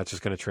name, and that's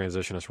just going to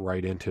transition us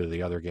right into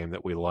the other game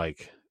that we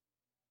like,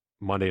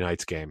 Monday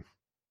night's game.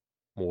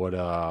 What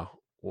are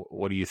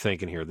you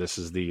thinking here? This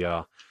is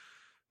the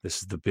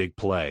big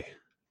play.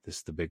 This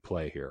is the big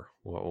play here.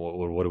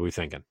 What are we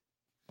thinking?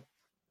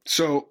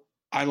 So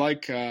I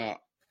like the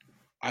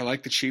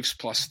Chiefs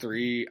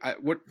 +3.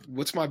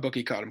 What's my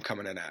bookie card I'm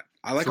coming in at?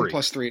 I like 3.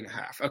 them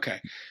 +3.5. Okay.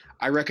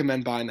 I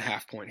recommend buying the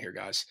half point here,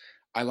 guys.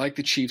 I like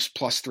the Chiefs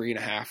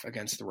 +3.5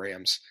 against the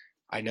Rams.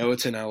 I know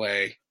it's in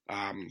LA,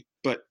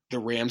 but the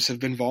Rams have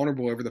been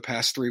vulnerable over the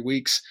past 3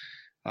 weeks.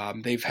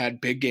 They've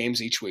had big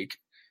games each week.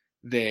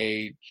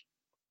 They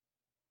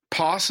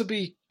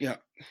possibly,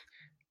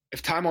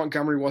 if Ty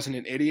Montgomery wasn't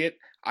an idiot,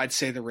 I'd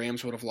say the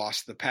Rams would have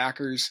lost to the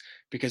Packers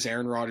because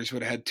Aaron Rodgers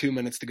would have had 2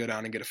 minutes to go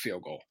down and get a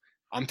field goal.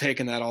 I'm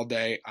taking that all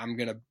day. I'm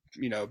going to,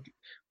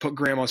 put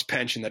grandma's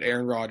pension that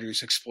Aaron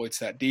Rodgers exploits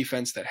that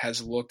defense that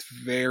has looked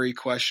very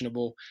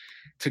questionable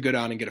to go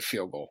down and get a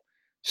field goal.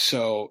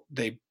 So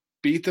they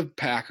beat the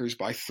Packers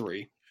by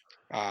 3.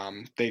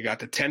 They got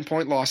the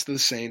 10-point loss to the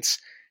Saints,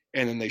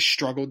 and then they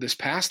struggled this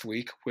past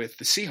week with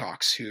the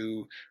Seahawks,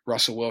 who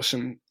Russell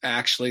Wilson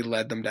actually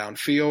led them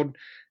downfield.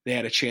 They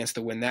had a chance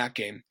to win that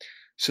game.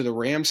 So the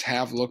Rams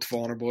have looked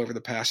vulnerable over the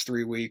past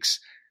 3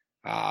 weeks.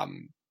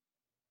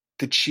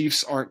 The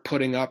Chiefs aren't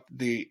putting up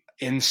the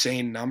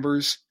insane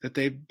numbers that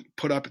they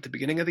put up at the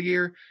beginning of the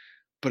year,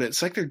 but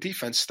it's like their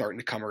defense starting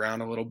to come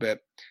around a little bit.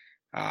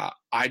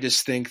 I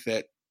just think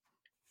that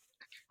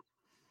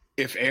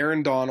if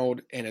Aaron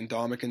Donald and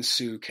Ndamukong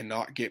Suh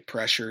cannot get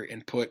pressure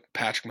and put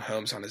Patrick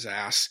Mahomes on his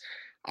ass,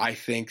 I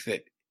think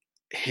that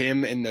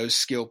him in those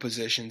skill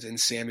positions and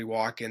Sammy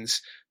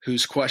Watkins,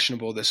 who's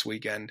questionable this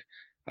weekend,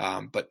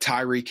 but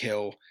Tyreek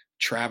Hill,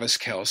 Travis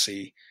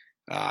Kelce,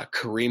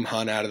 Kareem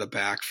Hunt out of the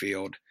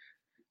backfield,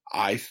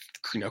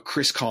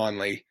 Chris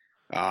Conley,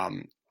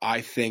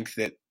 I think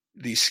that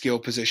these skill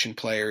position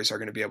players are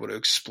going to be able to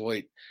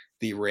exploit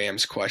the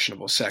Rams'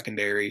 questionable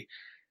secondary.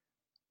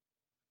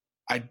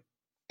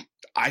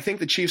 I think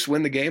the Chiefs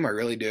win the game. I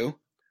really do.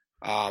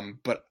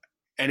 But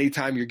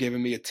anytime you're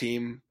giving me a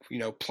team,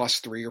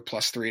 +3 or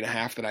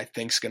 +3.5 that I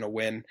think's going to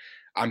win,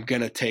 I'm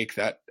going to take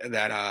that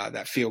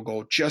field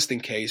goal just in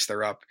case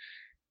they're up,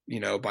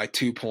 by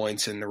 2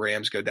 points and the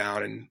Rams go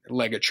down and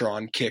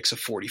Legatron kicks a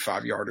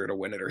 45-yarder to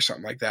win it or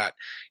something like that.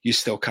 You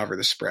still cover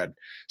the spread.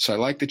 So I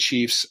like the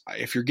Chiefs.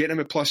 If you're getting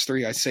them at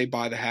 +3, I say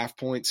buy the half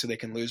point so they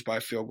can lose by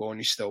a field goal and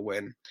you still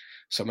win.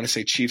 So I'm going to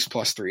say Chiefs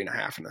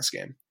 +3.5 in this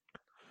game.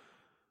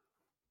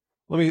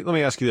 Let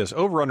me ask you this.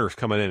 Over-under is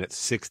coming in at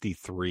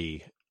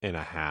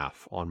 63.5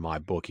 on my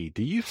bookie.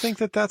 Do you think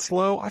that that's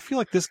low? I feel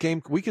like this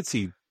game, we could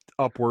see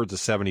upwards of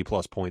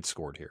 70-plus points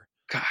scored here.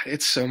 God,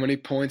 it's so many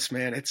points,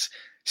 man. It's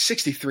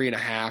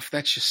 63.5.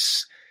 That's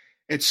just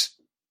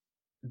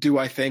 – do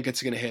I think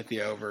it's going to hit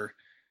the over?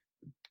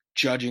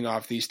 Judging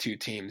off these two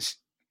teams,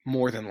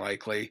 more than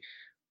likely.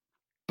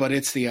 But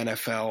it's the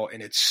NFL,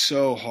 and it's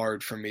so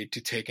hard for me to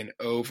take an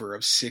over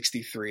of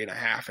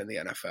 63.5 in the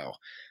NFL.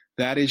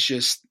 That is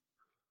just –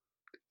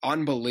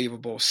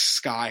 unbelievable,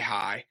 sky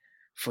high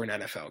for an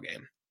NFL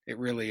game. It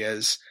really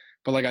is.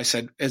 But like I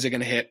said, is it going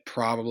to hit?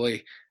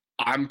 Probably.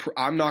 I'm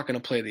not going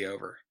to play the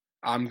over.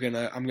 I'm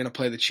gonna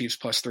play the Chiefs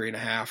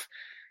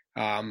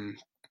 +3.5.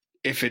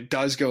 If it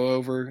does go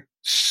over,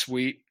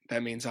 sweet.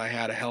 That means I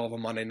had a hell of a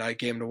Monday night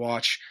game to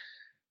watch.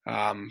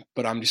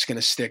 But I'm just going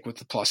to stick with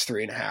the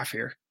 +3.5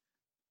 here.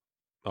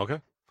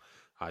 Okay.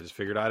 I just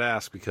figured I'd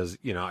ask because,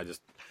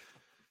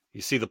 you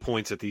see the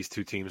points that these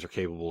two teams are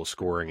capable of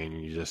scoring, and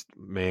you just,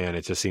 man,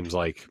 it just seems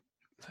like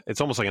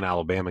it's almost like an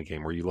Alabama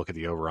game where you look at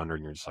the over-under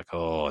and you're just like,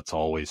 oh, it's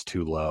always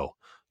too low,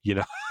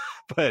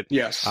 But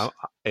yes,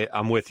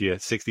 I'm with you.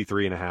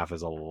 63.5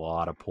 is a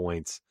lot of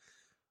points,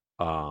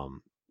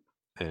 and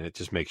it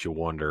just makes you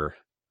wonder.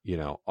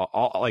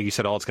 Like you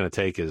said, all it's going to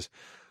take is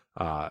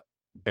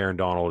Aaron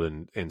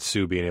Donald and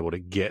Sue being able to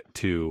get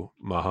to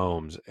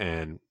Mahomes,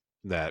 and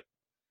that.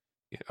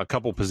 A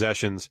couple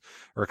possessions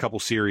or a couple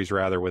series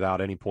rather without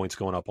any points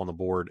going up on the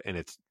board, and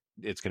it's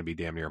going to be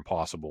damn near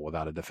impossible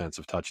without a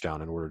defensive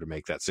touchdown in order to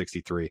make that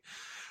 63.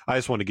 I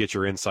just want to get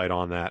your insight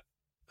on that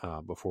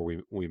before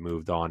we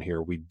moved on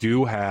here. We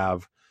do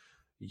have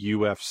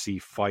UFC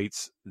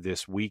fights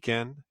this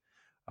weekend.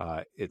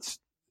 It's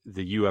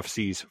the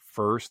UFC's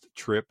first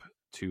trip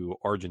to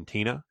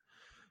Argentina,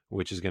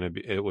 which is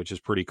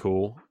pretty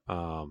cool.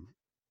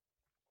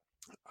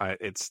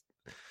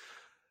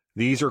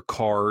 These are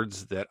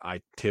cards that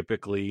I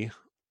typically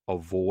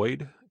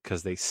avoid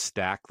because they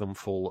stack them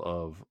full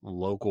of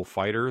local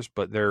fighters,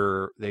 but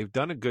they've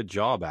done a good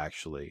job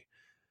actually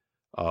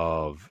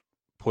of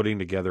putting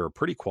together a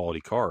pretty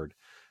quality card.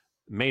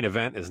 Main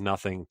event is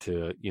nothing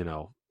to,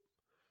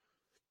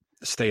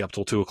 stay up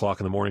till 2:00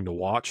 in the morning to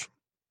watch.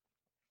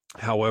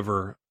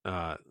 However,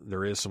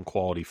 there is some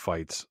quality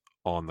fights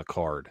on the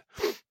card.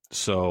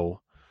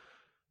 So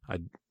I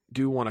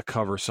do want to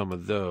cover some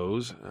of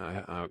those.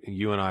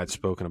 You and I had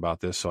spoken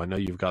about this, so I know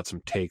you've got some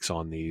takes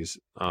on these.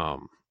 I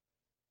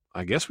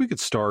guess we could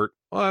start.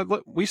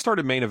 We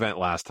started main event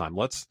last time.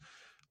 Let's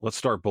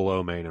start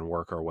below main and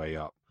work our way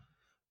up.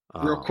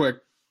 Real quick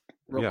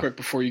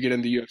before you get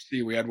into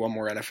UFC, we had one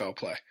more NFL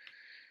play.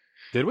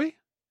 Did we?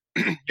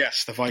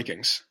 Yes, the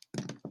Vikings.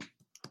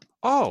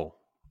 Oh,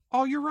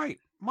 you're right.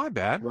 My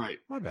bad. Right.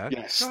 My bad.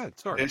 Yes. Go ahead.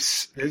 Sorry.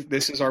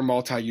 This is our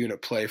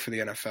multi-unit play for the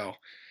NFL.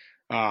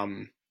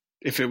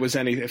 If it was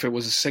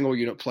a single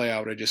unit play, I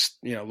would have just,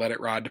 let it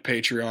ride to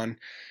Patreon.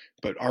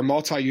 But our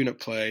multi-unit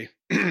play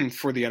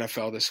for the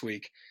NFL this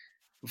week,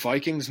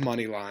 Vikings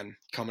money line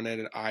coming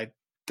in. I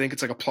think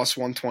it's like a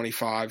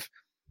 +125.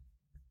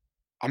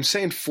 I'm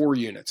saying 4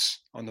 units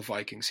on the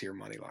Vikings here,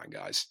 money line,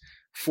 guys.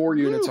 4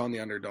 units on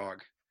the underdog.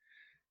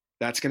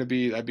 That'd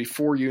be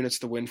 4 units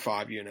to win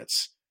 5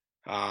 units.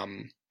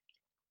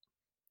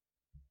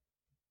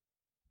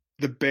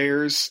 The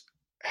Bears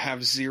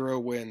have 0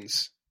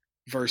 wins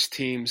versus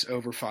teams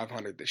over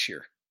 500 this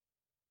year.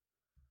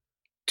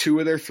 2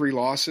 of their 3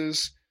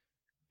 losses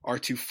are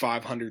to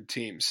 500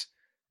 teams.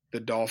 The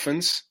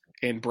Dolphins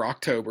in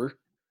Brocktober,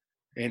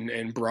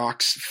 in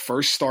Brock's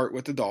first start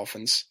with the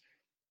Dolphins,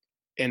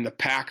 and the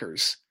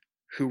Packers,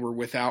 who were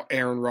without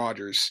Aaron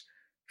Rodgers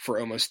for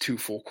almost 2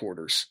 full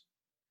quarters.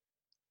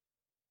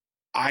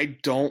 I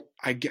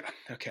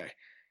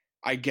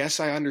guess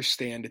I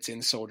understand it's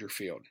in Soldier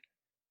Field,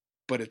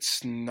 but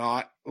it's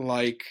not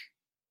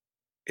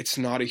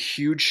a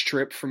huge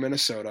trip from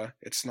Minnesota.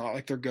 It's not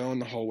like they're going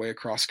the whole way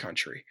across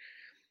country.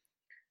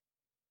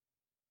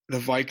 The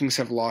Vikings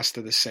have lost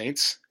to the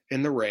Saints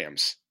and the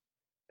Rams.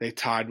 They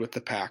tied with the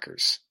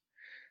Packers.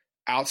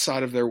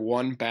 Outside of their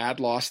one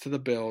bad loss to the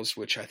Bills,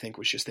 which I think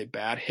was just a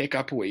bad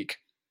hiccup week,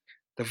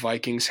 the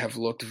Vikings have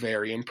looked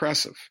very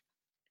impressive.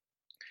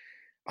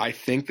 I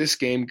think this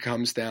game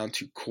comes down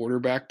to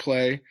quarterback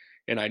play,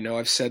 and I know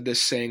I've said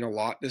this saying a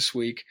lot this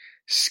week,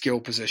 skill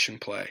position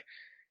play.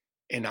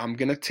 And I'm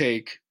going to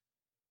take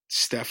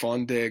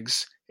Stephon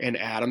Diggs and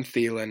Adam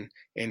Thielen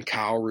and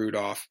Kyle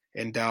Rudolph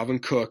and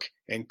Dalvin Cook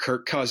and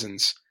Kirk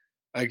Cousins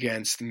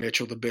against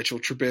Mitchell the Bitchell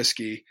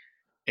Trubisky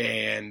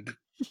and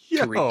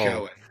Tariq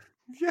Cohen.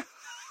 Yeah.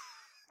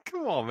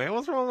 Come on, man.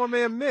 What's wrong with my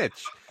man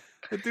Mitch?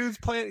 The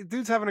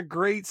dude's having a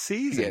great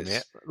season,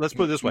 man. Let's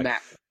put it this way.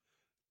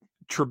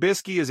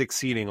 Trubisky is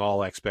exceeding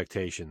all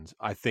expectations,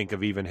 I think,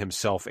 of even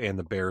himself and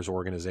the Bears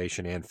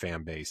organization and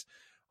fan base.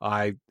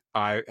 I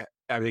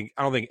don't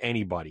think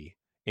anybody,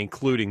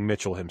 including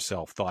Mitchell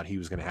himself, thought he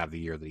was going to have the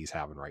year that he's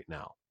having right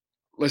now.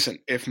 Listen,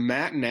 if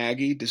Matt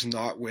Nagy does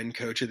not win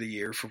Coach of the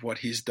Year for what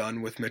he's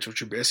done with Mitchell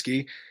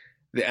Trubisky,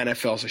 the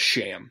NFL's a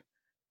sham.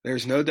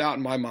 There's no doubt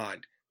in my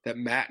mind that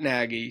Matt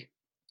Nagy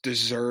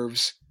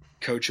deserves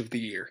Coach of the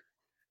Year.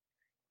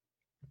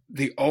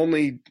 The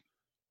only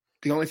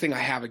thing I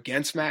have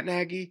against Matt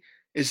Nagy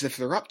is if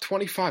they're up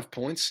 25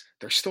 points,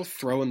 they're still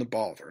throwing the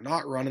ball. They're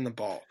not running the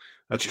ball.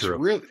 That's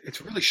true.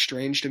 It's really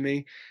strange to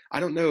me. I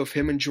don't know if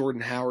him and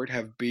Jordan Howard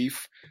have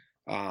beef,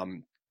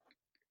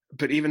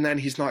 but even then,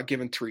 he's not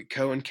giving Tariq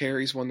Cohen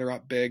carries when they're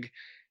up big.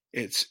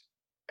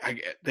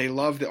 They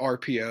love the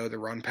RPO, the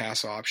run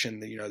pass option,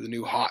 the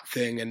new hot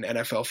thing in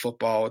NFL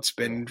football. It's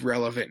been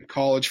relevant in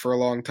college for a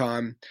long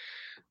time,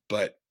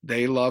 but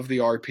they love the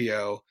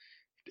RPO,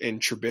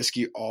 and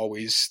Trubisky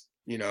always,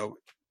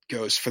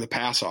 goes for the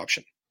pass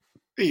option.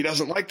 He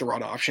doesn't like the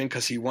run option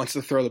because he wants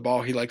to throw the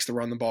ball. He likes to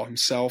run the ball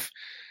himself.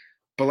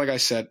 But like I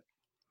said,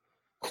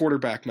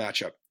 quarterback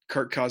matchup,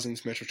 Kirk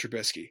Cousins, Mitchell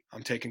Trubisky.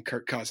 I'm taking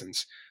Kirk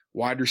Cousins.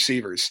 Wide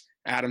receivers,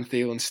 Adam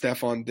Thielen,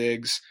 Stephon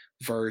Diggs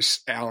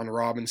versus Allen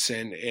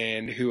Robinson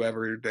and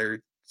whoever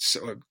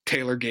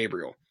Taylor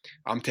Gabriel.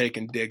 I'm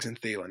taking Diggs and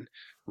Thielen.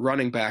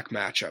 Running back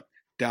matchup,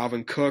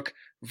 Dalvin Cook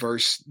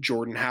versus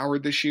Jordan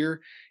Howard this year.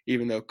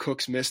 Even though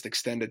Cook's missed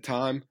extended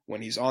time,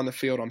 when he's on the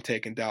field, I'm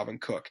taking Dalvin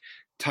Cook.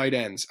 Tight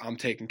ends, I'm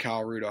taking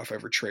Kyle Rudolph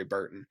over Trey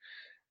Burton.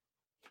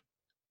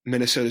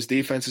 Minnesota's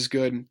defense is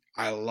good.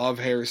 I love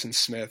Harrison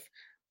Smith.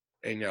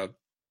 And,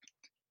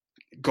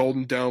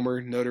 Golden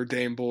Domer, Notre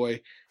Dame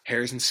boy.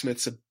 Harrison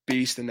Smith's a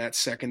beast in that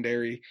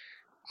secondary.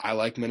 I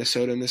like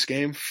Minnesota in this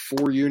game.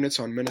 4 units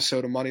on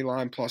Minnesota money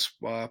line plus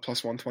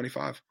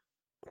 125.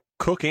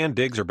 Cook and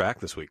Diggs are back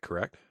this week,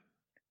 correct?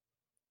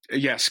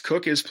 Yes,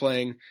 Cook is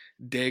playing.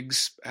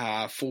 Diggs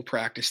full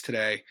practice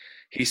today.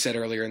 He said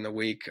earlier in the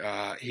week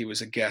he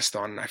was a guest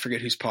on, I forget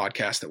whose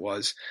podcast it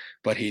was,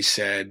 but he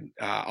said,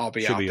 I'll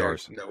be out there.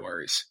 Ours. No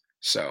worries.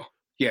 So,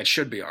 yeah, it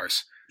should be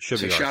ours.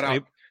 Shout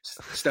out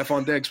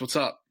Stephon Diggs. What's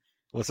up?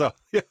 What's up?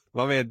 Yeah,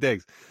 my man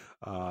Diggs.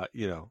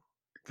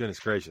 Goodness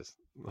gracious.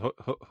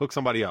 Hook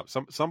somebody up.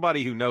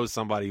 Somebody who knows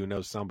somebody who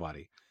knows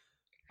somebody.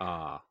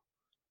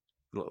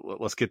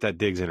 Let's get that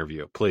Diggs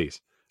interview,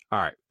 please. All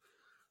right.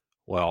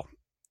 Well,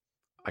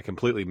 I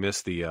completely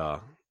missed the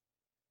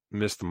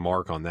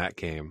mark on that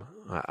game.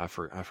 I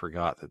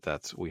forgot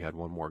we had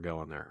one more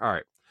going there. All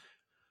right.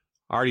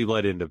 I already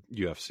led into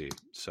UFC.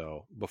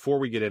 So before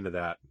we get into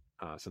that,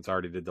 since I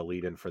already did the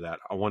lead in for that,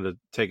 I wanted to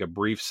take a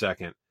brief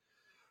second,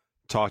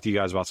 talk to you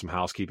guys about some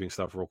housekeeping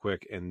stuff real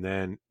quick, and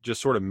then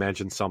just sort of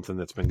mention something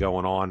that's been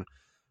going on.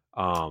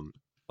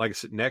 Like I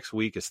said, next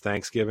week is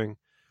Thanksgiving.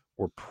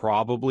 We're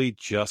probably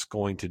just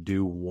going to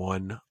do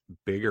one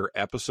bigger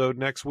episode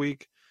next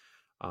week.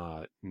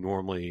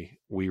 Normally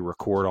we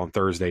record on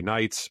Thursday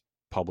nights,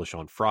 publish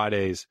on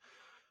Fridays,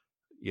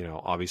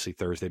 obviously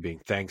Thursday being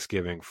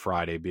Thanksgiving,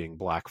 Friday being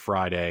Black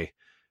Friday.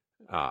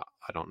 I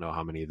don't know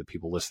how many of the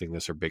people listening to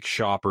this are big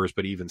shoppers,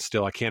 but even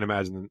still, I can't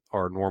imagine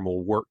our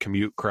normal work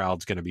commute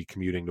crowd's going to be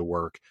commuting to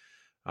work.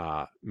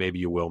 Maybe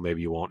you will,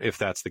 maybe you won't. If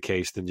that's the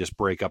case, then just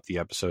break up the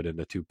episode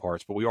into 2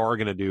 parts. But we are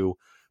going to do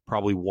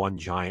probably one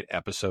giant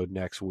episode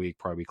next week,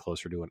 probably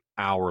closer to an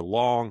hour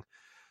long.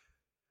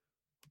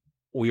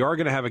 We are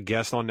going to have a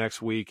guest on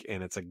next week,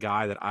 and it's a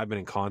guy that I've been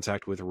in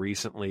contact with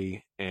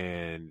recently,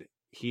 and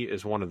he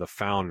is one of the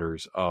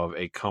founders of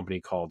a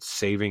company called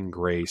Saving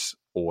Grace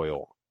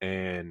Oil.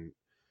 And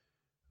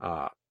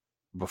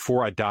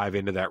before I dive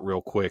into that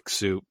real quick,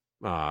 Soup,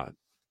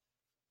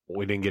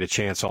 we didn't get a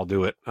chance. I'll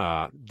do it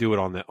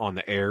on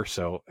the air.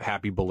 So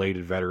happy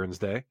belated Veterans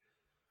Day.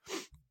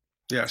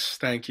 Yes,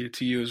 thank you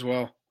to you as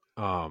well.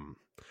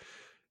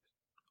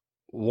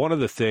 One of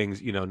the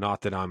things,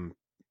 not that I'm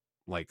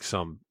like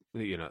some,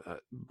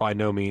 by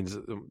no means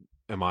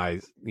am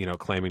I,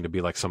 claiming to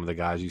be like some of the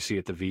guys you see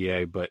at the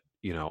VA, but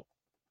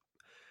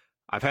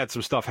I've had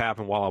some stuff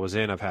happen while I was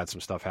in. I've had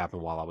some stuff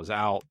happen while I was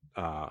out.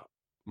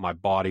 My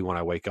body, when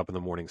I wake up in the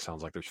morning,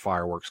 sounds like there's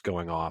fireworks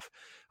going off.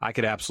 I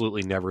could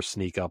absolutely never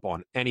sneak up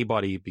on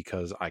anybody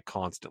because I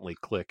constantly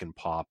click and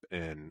pop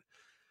and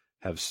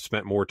have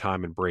spent more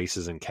time in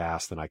braces and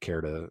casts than I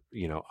care to,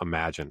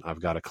 imagine.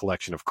 I've got a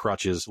collection of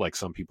crutches like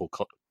some people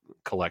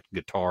collect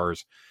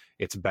guitars.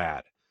 It's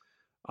bad.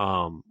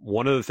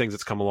 One of the things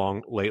that's come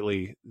along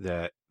lately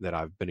that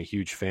I've been a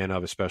huge fan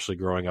of, especially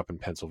growing up in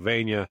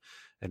Pennsylvania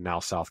and now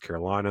South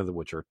Carolina,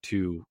 which are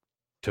 2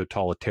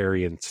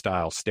 totalitarian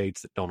style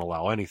states that don't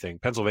allow anything.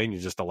 Pennsylvania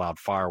just allowed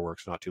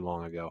fireworks not too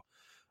long ago.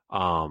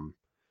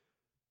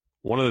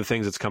 One of the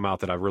things that's come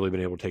out that I've really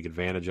been able to take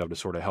advantage of to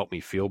sort of help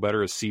me feel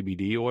better is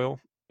CBD oil.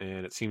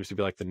 And it seems to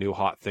be like the new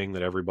hot thing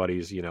that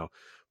everybody's,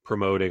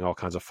 promoting, all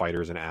kinds of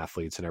fighters and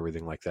athletes and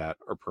everything like that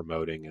are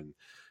promoting. And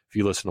if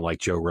you listen to like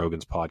Joe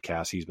Rogan's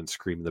podcast, he's been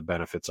screaming the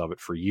benefits of it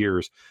for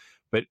years.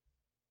 But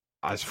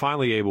I was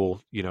finally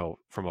able,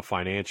 from a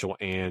financial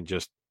and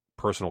just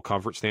personal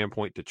comfort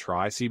standpoint, to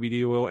try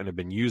CBD oil, and have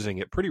been using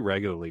it pretty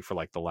regularly for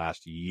like the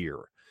last year,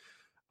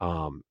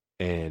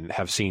 and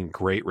have seen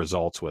great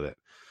results with it.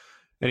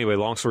 Anyway,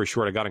 long story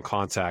short, I got in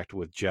contact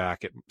with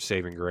Jack at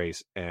Saving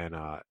Grace, and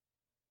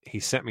he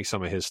sent me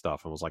some of his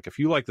stuff and was like, if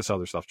you like this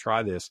other stuff,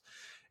 try this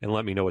and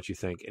let me know what you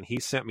think. And he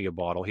sent me a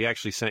bottle. He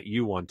actually sent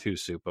you one too,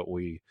 Soup, but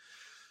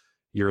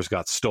yours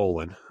got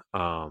stolen,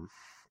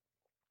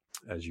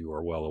 as you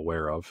are well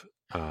aware of.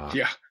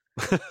 Yeah.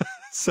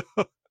 So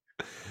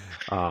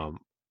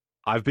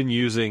I've been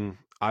using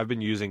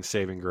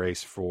Saving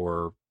Grace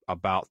for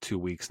about 2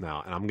 weeks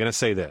now. And I'm going to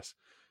say this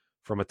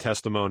from a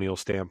testimonial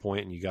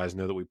standpoint, and you guys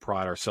know that we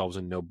pride ourselves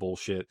in no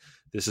bullshit.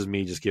 This is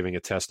me just giving a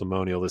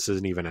testimonial. This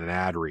isn't even an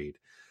ad read.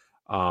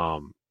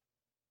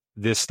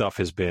 This stuff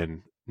has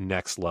been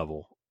next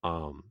level.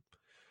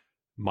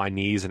 My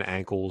knees and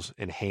ankles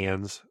and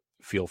hands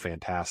feel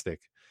fantastic.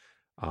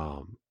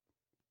 A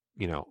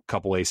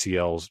couple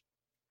ACLs,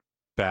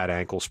 bad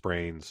ankle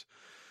sprains,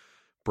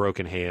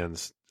 broken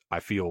hands.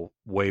 I feel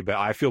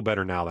I feel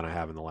better now than I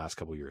have in the last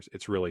couple of years.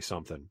 It's really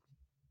something.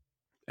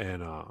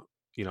 And,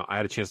 I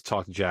had a chance to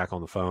talk to Jack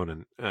on the phone,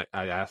 and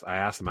I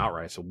asked him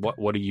outright. So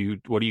what do you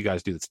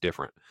guys do that's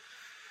different?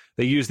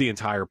 They use the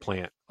entire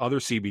plant. Other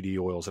CBD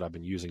oils that I've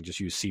been using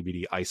just use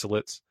CBD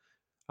isolates,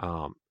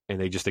 and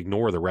they just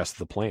ignore the rest of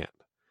the plant.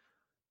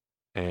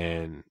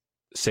 And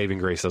Saving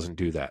Grace doesn't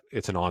do that.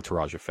 It's an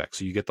entourage effect.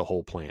 So you get the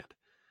whole plant.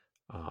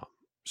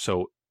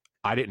 So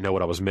I didn't know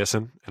what I was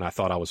missing, and I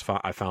thought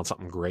I found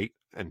something great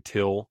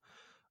until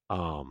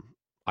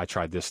I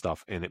tried this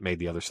stuff, and it made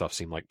the other stuff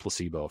seem like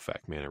placebo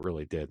effect. Man, it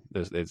really did.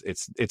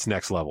 It's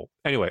next level.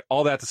 Anyway,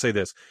 all that to say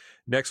this: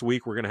 next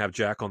week we're going to have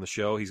Jack on the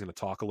show. He's going to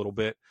talk a little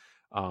bit.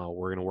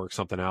 We're going to work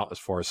something out as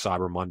far as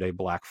Cyber Monday,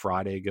 Black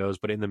Friday goes.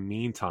 But in the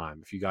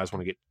meantime, if you guys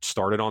want to get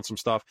started on some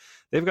stuff,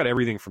 they've got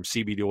everything from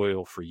CBD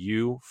oil for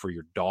you, for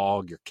your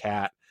dog, your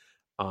cat,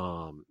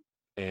 and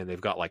they've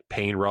got like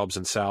pain rubs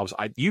and salves.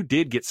 You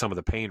did get some of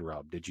the pain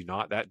rub, did you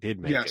not? That did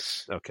make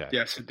it. Okay.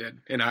 Yes, it did,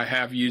 and I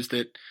have used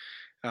it.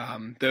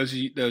 Those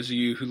of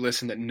you who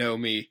listen that know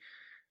me,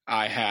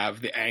 I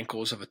have the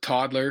ankles of a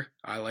toddler.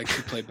 I like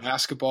to play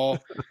basketball.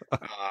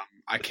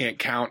 I can't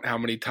count how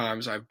many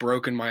times I've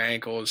broken my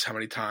ankles, how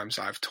many times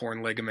I've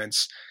torn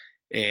ligaments.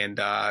 And,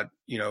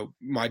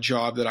 my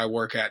job that I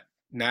work at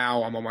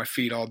now, I'm on my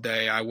feet all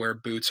day. I wear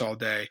boots all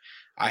day.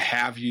 I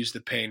have used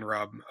the pain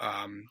rub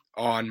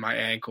on my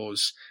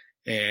ankles,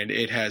 and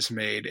it has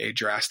made a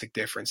drastic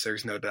difference.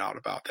 There's no doubt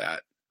about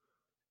that.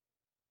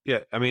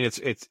 Yeah, I mean,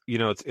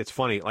 it's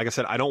funny. Like I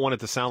said, I don't want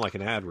it to sound like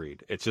an ad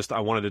read. It's just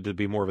I wanted it to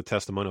be more of a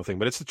testimonial thing.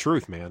 But it's the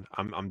truth, man.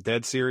 I'm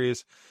dead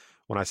serious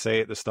when I say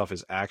it. This stuff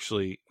is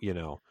actually,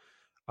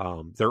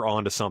 they're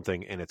onto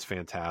something, and it's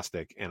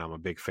fantastic, and I'm a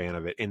big fan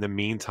of it. In the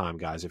meantime,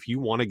 guys, if you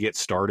want to get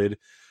started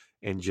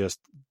and just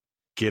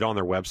get on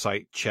their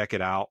website, check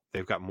it out.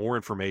 They've got more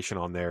information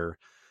on there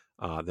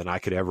than I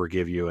could ever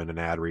give you in an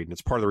ad read. And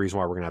it's part of the reason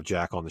why we're going to have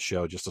Jack on the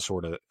show, just to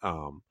sort of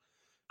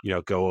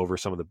go over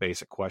some of the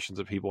basic questions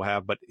that people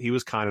have. But he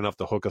was kind enough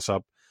to hook us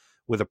up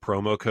with a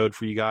promo code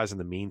for you guys in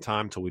the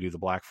meantime till we do the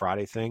Black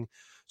Friday thing.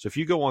 So if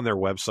you go on their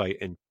website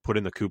and put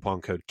in the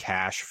coupon code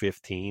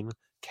CASH15,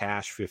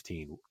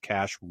 CASH15,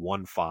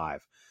 CASH15,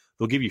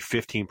 they'll give you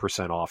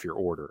 15% off your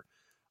order.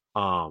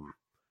 And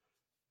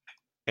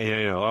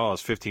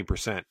it's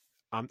 15%.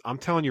 I'm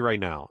telling you right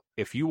now,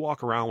 if you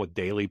walk around with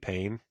daily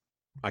pain,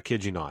 I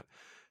kid you not,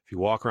 if you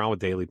walk around with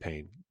daily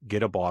pain,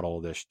 get a bottle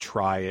of this,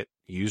 try it,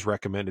 use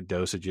recommended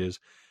dosages,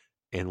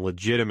 and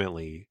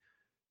legitimately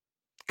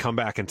come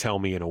back and tell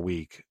me in a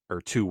week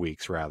or 2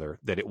 weeks rather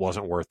that it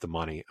wasn't worth the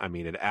money. I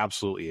mean, it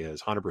absolutely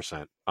is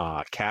 100%.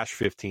 Cash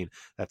 15.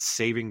 That's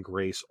Saving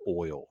Grace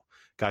Oil.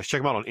 Guys,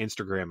 check them out on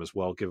Instagram as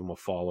well. Give them a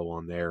follow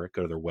on there.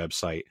 Go to their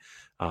website.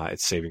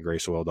 It's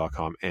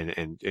savinggraceoil.com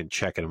and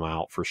checking them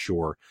out for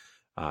sure.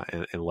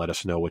 And let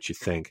us know what you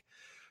think.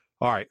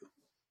 All right.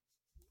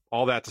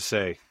 All that to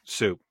say,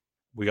 Soup,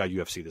 we got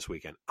UFC this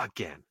weekend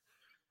again.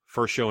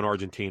 First show in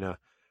Argentina.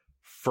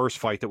 First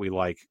fight that we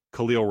like.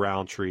 Khalil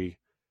Roundtree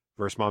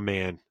versus my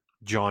man,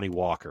 Johnny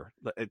Walker.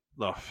 I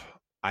don't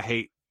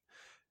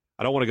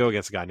want to go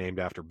against a guy named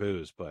after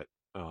booze, but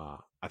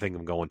I think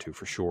I'm going to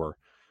for sure.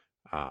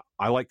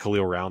 I like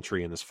Khalil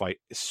Roundtree in this fight,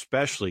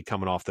 especially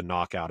coming off the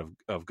knockout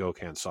of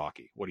Gokhan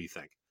Saki. What do you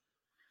think?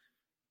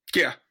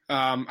 Yeah,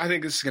 I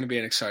think this is going to be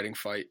an exciting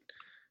fight.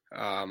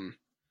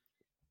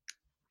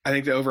 I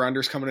think the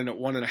over-under is coming in at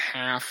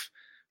 1.5.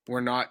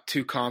 We're not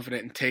too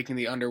confident in taking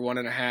the under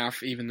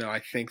 1.5, even though I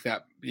think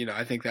that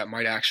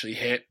might actually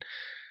hit.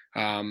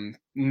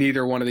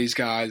 Neither one of these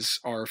guys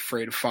are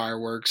afraid of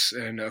fireworks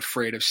and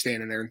afraid of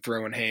standing there and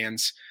throwing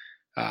hands.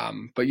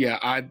 But yeah,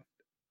 I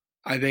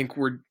think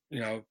we're,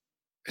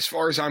 as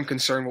far as I'm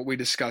concerned, what we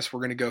discussed,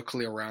 we're going to go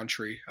Khalil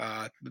Roundtree,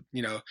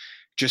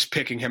 just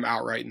picking him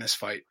outright in this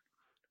fight.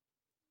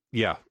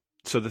 Yeah.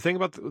 So the thing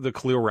about the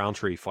Khalil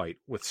Roundtree fight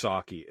with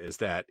Saki is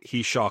that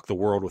he shocked the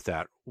world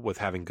with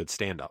having good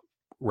stand-up.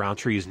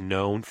 Roundtree is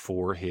known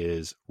for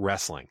his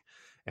wrestling,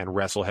 and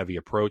wrestle heavy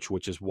approach,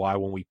 which is why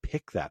when we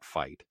picked that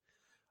fight,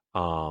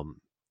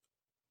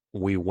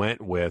 we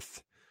went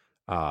with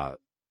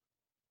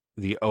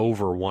the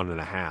over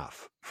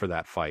 1.5 for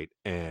that fight,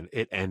 and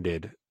it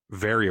ended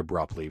very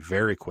abruptly,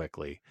 very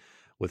quickly,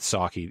 with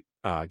Saki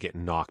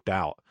getting knocked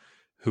out,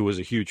 who was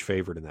a huge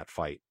favorite in that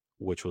fight,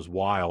 which was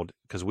wild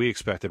because we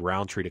expected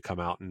Roundtree to come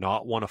out and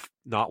not want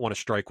to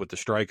strike with the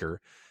striker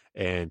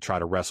and try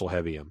to wrestle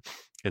heavy him.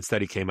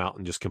 Instead, he came out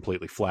and just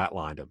completely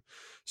flatlined him.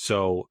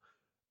 So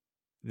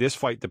this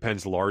fight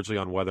depends largely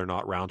on whether or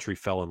not Roundtree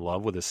fell in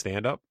love with his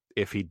stand-up.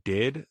 If he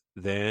did,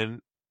 then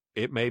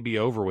it may be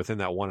over within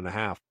that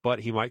 1.5, but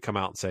he might come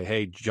out and say,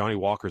 hey, Johnny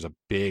Walker's a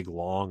big,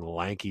 long,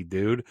 lanky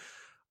dude.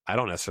 I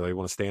don't necessarily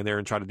want to stand there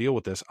and try to deal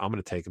with this. I'm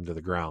going to take him to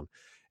the ground,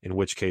 in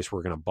which case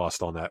we're going to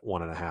bust on that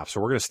 1.5. So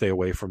we're going to stay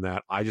away from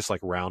that. I just like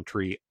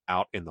Roundtree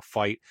out in the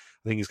fight.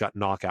 I think he's got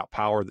knockout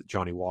power that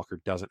Johnny Walker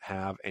doesn't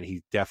have, and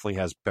he definitely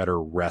has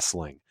better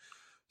wrestling.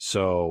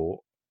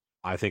 So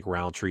I think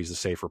Roundtree's the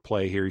safer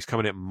play here. He's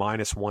coming at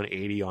minus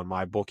 180 on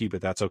my bookie,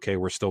 but that's okay.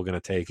 We're still going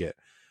to take it.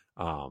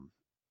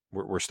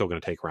 We're still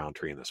going to take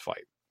Roundtree in this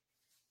fight.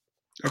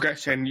 Okay,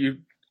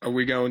 and are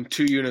we going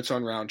 2 units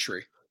on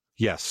Roundtree?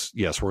 Yes,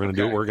 we're going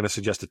to do it. We're going to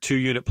suggest a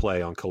 2-unit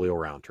play on Khalil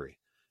Roundtree,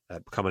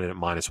 coming in at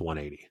minus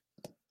 180.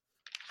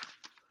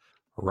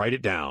 Write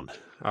it down.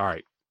 All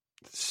right,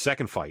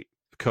 second fight,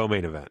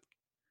 co-main event.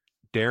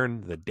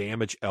 Darren the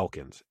Damage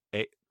Elkins.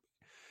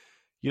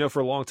 For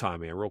a long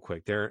time, man, real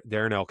quick,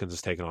 Darren Elkins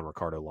is taking on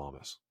Ricardo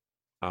Lamas.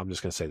 I'm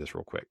just going to say this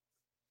real quick.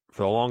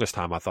 For the longest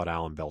time, I thought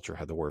Alan Belcher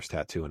had the worst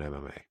tattoo in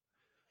MMA.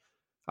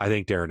 I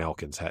think Darren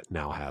Elkins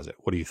now has it.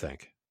 What do you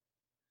think?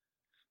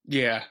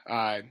 Yeah,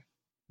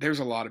 there's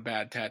a lot of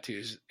bad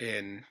tattoos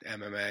in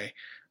MMA,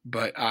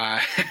 but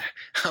I'm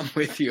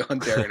with you on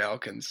Darren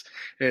Elkins.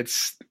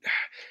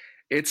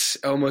 It's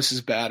almost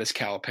as bad as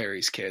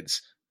Calipari's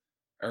kids.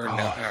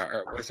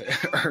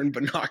 Earned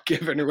but not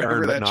given, or whatever.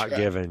 Earned but not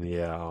given.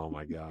 Yeah. Oh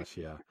my gosh.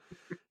 Yeah.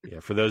 Yeah.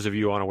 For those of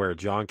you unaware,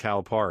 John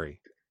Calipari,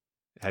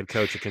 head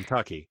coach of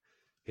Kentucky,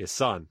 his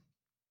son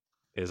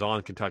is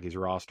on Kentucky's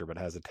roster, but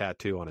has a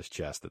tattoo on his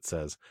chest that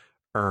says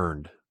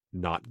 "earned,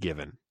 not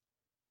given."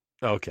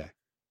 Okay.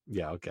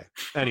 Yeah. Okay.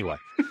 Anyway,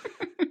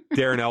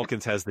 Darren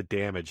Elkins has the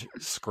damage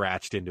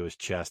scratched into his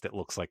chest. It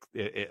looks like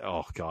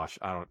oh gosh,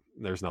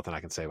 there's nothing I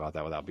can say about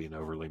that without being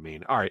overly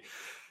mean. All right.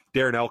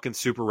 Darren Elkins,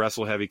 super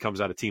wrestle heavy,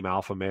 comes out of Team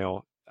Alpha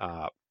Male,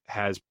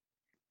 has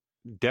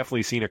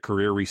definitely seen a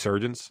career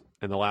resurgence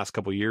in the last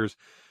couple of years.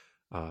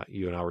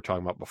 You and I were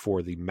talking about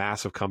before, the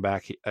massive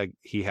comeback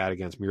he had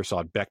against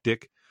Mirsad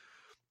Bektic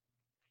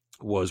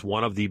was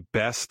one of the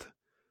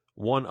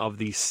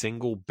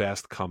single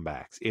best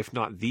comebacks, if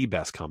not the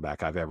best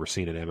comeback I've ever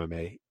seen in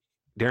MMA.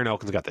 Darren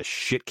Elkins got the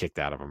shit kicked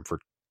out of him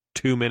for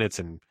 2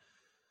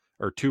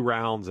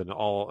 rounds and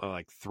all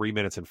like 3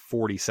 minutes and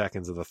 40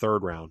 seconds of the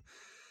third round.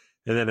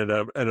 And then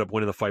ended up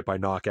winning the fight by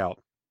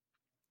knockout.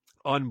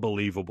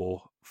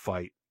 Unbelievable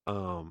fight.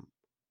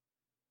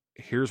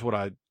 Here's what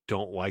I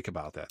don't like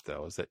about that,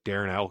 though, is that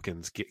Darren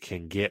Elkins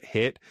can get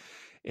hit,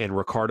 and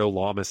Ricardo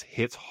Lamas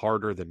hits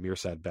harder than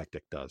Mirsad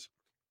Bektic does.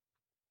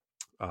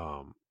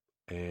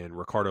 And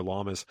Ricardo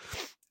Lamas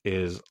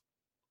is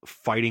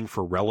fighting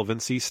for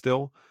relevancy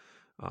still.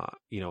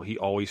 He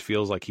always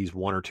feels like he's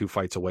 1 or 2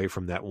 fights away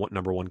from that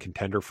number 1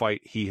 contender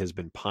fight. He has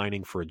been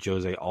pining for a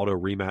Jose Aldo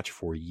rematch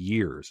for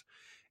years.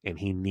 And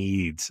he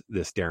needs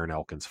this Darren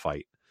Elkins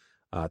fight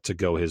to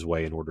go his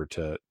way in order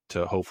to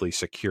hopefully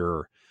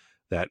secure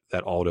that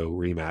Aldo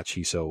rematch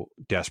he so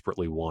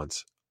desperately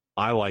wants.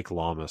 I like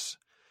Lamas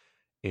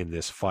in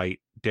this fight.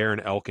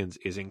 Darren Elkins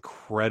is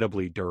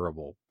incredibly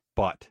durable,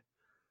 but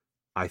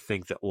I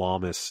think that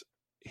Lamas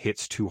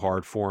hits too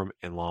hard for him,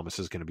 and Lamas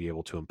is going to be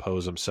able to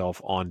impose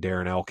himself on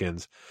Darren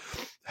Elkins,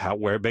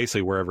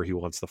 basically wherever he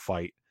wants to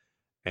fight.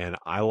 And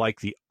I like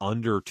the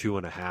under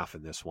 2.5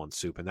 in this one,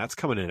 Soup, and that's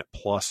coming in at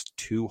plus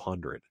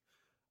 200.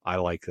 I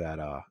like that.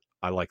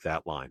 I like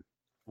that line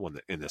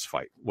in this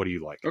fight. What do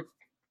you like?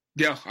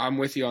 Yeah, I'm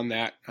with you on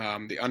that.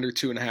 The under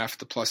 2.5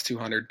 to plus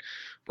 200.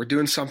 We're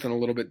doing something a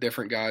little bit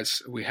different,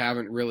 guys. We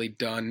haven't really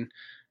done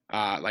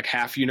like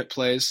half unit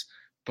plays,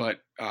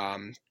 but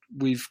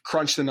we've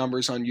crunched the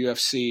numbers on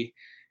UFC.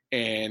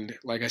 And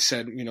like I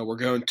said, we're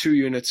going 2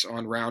 units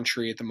on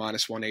Roundtree at the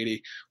minus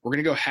 180. We're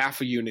going to go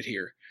half a unit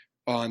here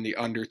on the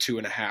under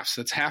 2.5.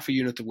 So that's half a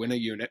unit to win a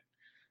unit,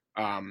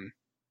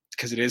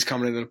 because it is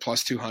coming in at a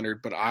plus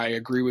 200. But I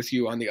agree with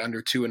you on the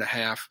under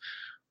 2.5.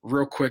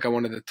 Real quick, I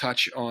wanted to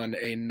touch on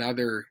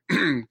another.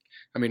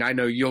 I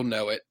know you'll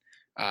know it.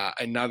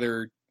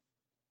 Another,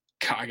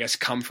 I guess,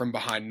 come from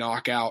behind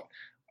knockout.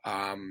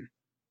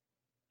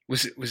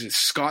 Was it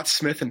Scott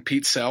Smith and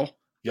Pete Sell?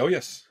 Oh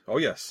yes.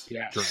 Yes.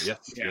 Yes.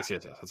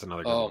 That's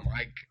another good one.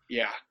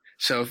 Yeah.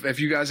 So if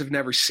you guys have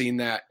never seen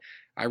that,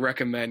 I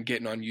recommend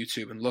getting on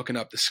YouTube and looking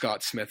up the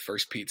Scott Smith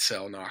versus Pete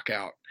Sell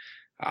knockout.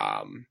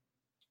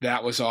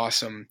 That was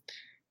awesome.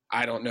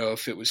 I don't know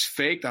if it was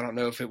faked. I don't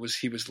know if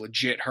he was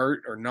legit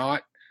hurt or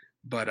not.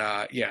 But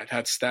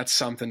that's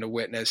something to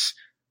witness.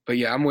 But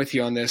yeah, I'm with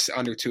you on this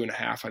under 2.5.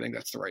 I think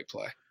that's the right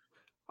play.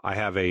 I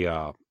have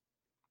a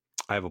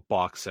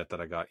box set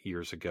that I got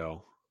years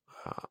ago.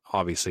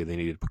 Obviously, they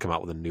needed to come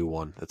out with a new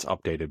one that's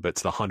updated, but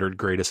it's the 100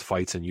 greatest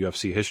fights in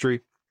UFC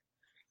history,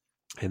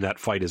 and that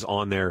fight is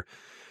on there.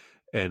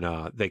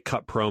 And they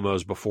cut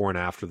promos before and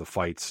after the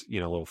fights,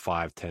 little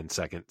 5-10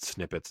 second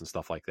snippets and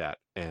stuff like that.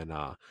 And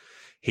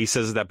he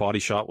says that body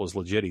shot was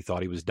legit. He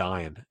thought he was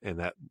dying, and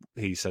that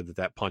he said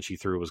that punch he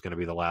threw was going to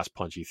be the last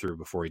punch he threw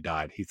before he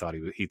died. He thought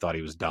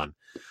he was done.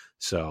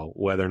 So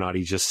whether or not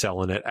he's just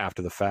selling it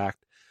after the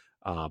fact,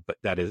 but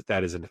that is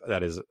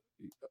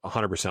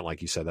 100%,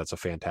 like you said, that's a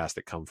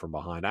fantastic come from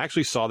behind. I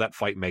actually saw that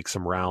fight make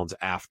some rounds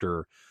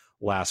after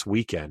last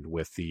weekend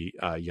with the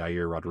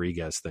Yair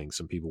Rodriguez thing.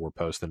 Some people were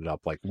posting it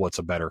up like, what's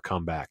a better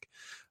comeback?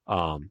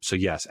 So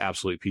yes,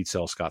 absolutely. Pete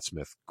Sell, Scott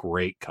Smith,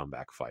 great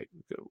comeback fight.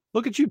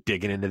 Look at you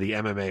digging into the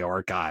MMA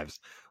archives.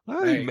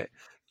 Hey.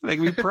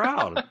 Make me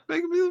proud.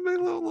 make me a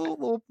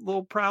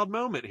little proud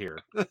moment here.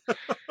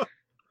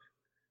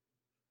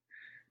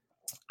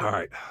 All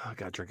right. I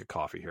got to drink a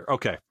coffee here.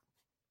 Okay.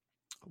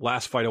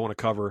 Last fight I want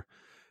to cover,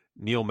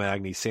 Neil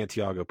Magny,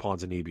 Santiago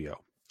Ponzinibbio.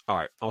 All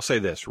right. I'll say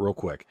this real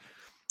quick.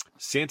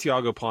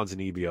 Santiago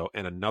Ponzinibbio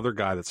and another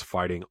guy that's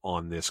fighting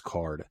on this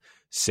card,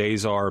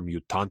 Cesar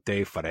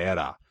Mutante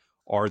Ferreira,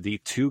 are the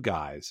two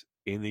guys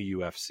in the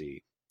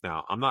UFC.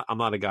 Now, I'm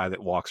not a guy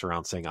that walks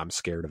around saying I'm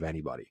scared of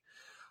anybody.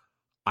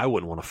 I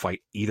wouldn't want to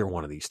fight either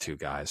one of these two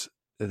guys.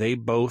 They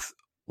both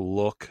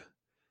look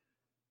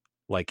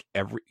like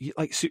all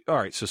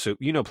right, so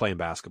playing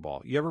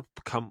basketball. You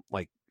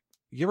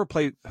ever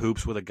play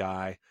hoops with a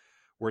guy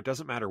where it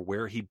doesn't matter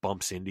where he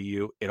bumps into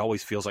you, it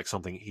always feels like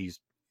something he's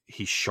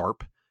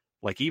sharp.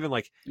 Like even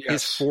like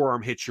his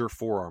forearm hits your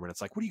forearm, and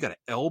it's like, what do you got, an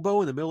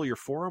elbow in the middle of your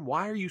forearm?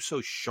 Why are you so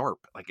sharp?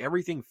 Like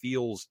everything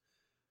feels,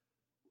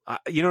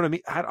 you know what I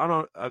mean?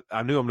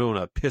 I knew I'm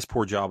doing a piss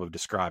poor job of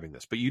describing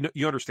this, but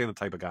you understand the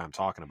type of guy I'm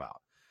talking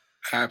about.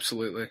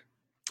 Absolutely.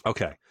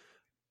 Okay,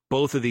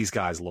 both of these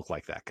guys look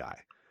like that guy.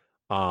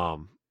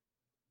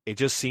 It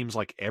just seems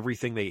like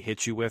everything they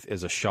hit you with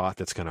is a shot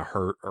that's going to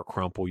hurt or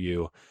crumple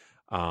you.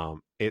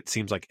 It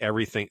seems like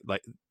everything,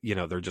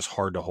 they're just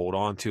hard to hold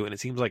on to. And it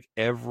seems like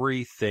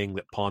everything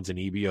that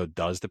Ponzinibbio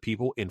does to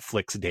people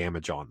inflicts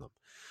damage on them.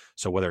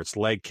 So whether it's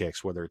leg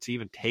kicks, whether it's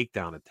even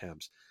takedown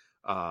attempts,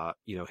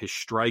 his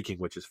striking,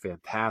 which is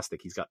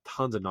fantastic. He's got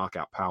tons of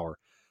knockout power.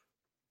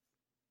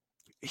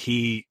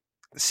 He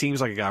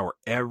seems like a guy where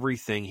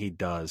everything he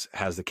does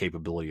has the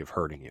capability of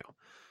hurting you.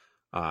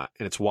 And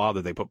it's wild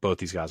that they put both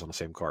these guys on the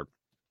same card.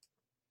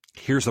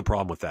 Here's the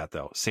problem with that,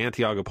 though.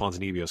 Santiago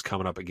Ponzinibbio is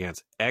coming up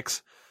against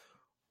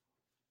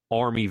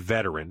ex-Army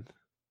veteran,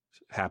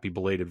 happy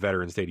belated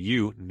Veterans Day to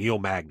you, Neil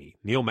Magny.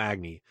 Neil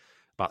Magny,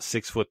 about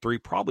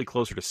 6'3", probably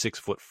closer to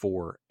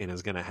 6'4", and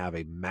is going to have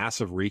a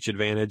massive reach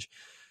advantage.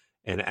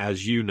 And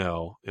as you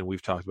know, and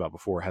we've talked about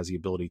before, has the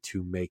ability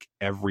to make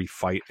every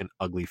fight an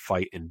ugly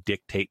fight and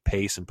dictate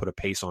pace and put a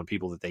pace on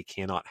people that they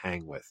cannot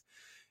hang with.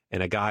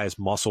 And a guy as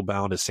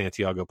muscle-bound as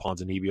Santiago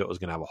Ponzinibbio is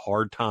going to have a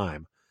hard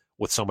time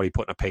with somebody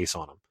putting a pace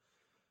on him.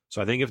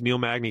 So I think if Neil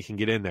Magny can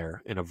get in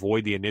there and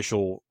avoid the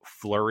initial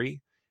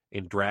flurry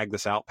and drag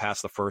this out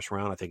past the first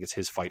round, I think it's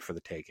his fight for the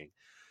taking.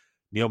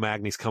 Neil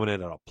Magny's coming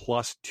in at a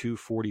plus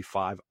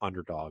 245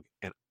 underdog,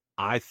 and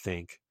I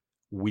think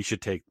we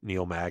should take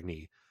Neil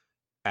Magny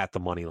at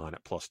the money line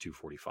at plus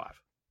 245.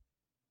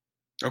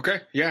 Okay,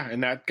 yeah,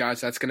 and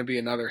that's going to be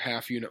another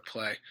half unit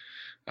play.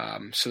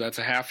 So that's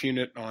a half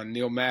unit on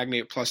Neil Magny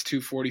at plus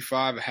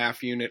 245, a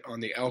half unit on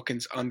the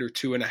Elkins under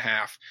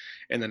 2.5,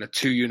 and then a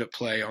 2-unit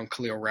play on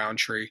Khalil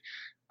Roundtree.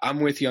 I'm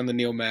with you on the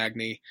Neil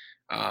Magny.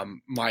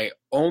 My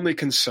only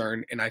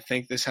concern, and I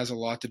think this has a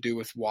lot to do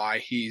with why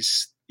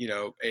he's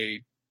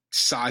a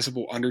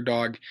sizable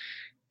underdog,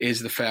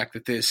 is the fact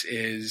that this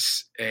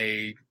is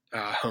a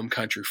home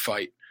country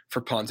fight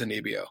for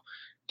Ponzinibbio.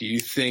 Do you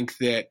think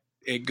that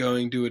it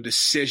going to a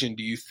decision,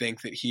 do you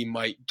think that he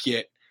might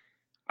get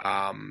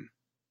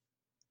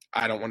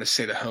I don't want to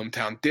say the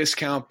hometown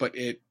discount, but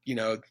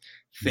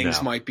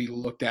things might be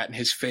looked at in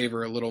his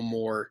favor a little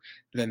more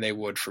than they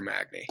would for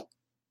Magny?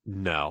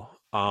 No.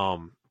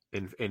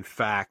 In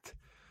fact,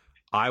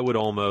 I would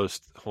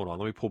almost hold on.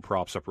 Let me pull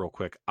props up real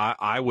quick.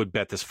 I would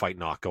bet this fight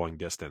not going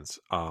distance.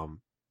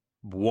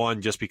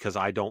 One, just because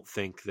I don't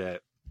think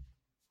that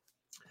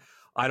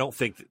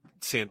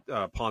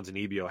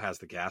Ponzinibbio has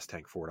the gas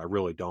tank for it. I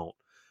really don't.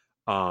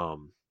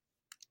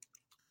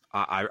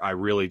 I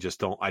really just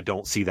don't. I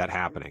don't see that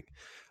happening.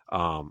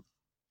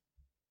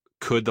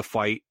 Could the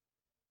fight,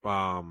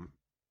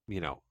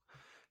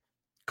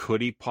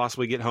 could he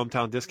possibly get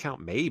hometown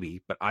discount?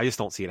 Maybe, but I just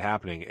don't see it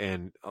happening.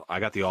 And I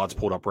got the odds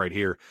pulled up right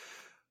here.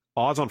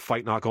 Odds on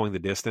fight not going the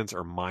distance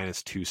are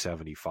minus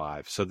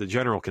 275. So the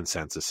general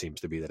consensus seems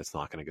to be that it's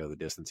not going to go the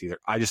distance either.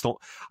 I just don't.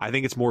 I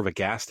think it's more of a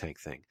gas tank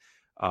thing.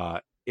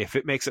 If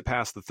it makes it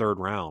past the third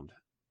round,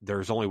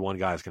 there's only one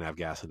guy that's going to have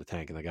gas in the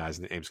tank, and the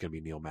guy's name's going to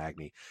be Neil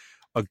Magny.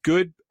 A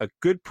good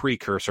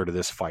precursor to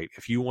this fight,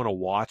 if you want to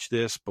watch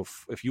this,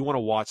 if you want to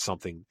watch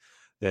something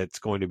that's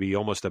going to be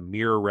almost a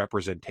mirror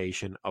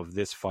representation of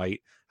this fight,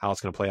 how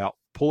it's going to play out,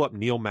 pull up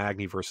Neil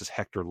Magny versus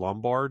Hector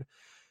Lombard.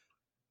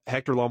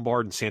 Hector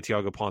Lombard and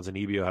Santiago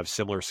Ponzinibbio have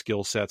similar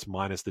skill sets,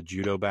 minus the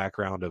judo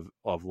background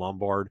of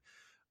Lombard.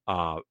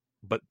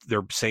 But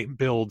they're same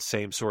build,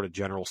 same sort of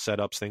general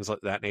setups, things like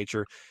that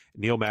nature.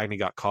 Neil Magny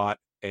got caught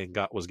and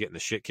was getting the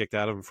shit kicked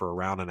out of him for a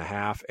round and a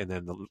half, and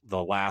then the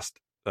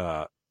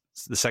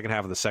second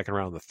half of the second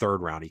round, the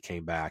third round, he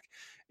came back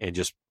and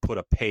just put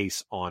a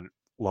pace on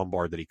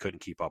Lombard that he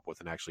couldn't keep up with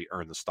and actually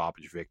earned the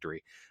stoppage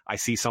victory. I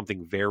see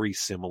something very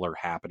similar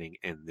happening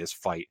in this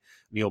fight.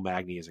 Neil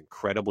Magny is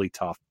incredibly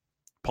tough.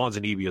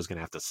 Ponzinibbio is going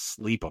to have to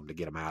sleep him to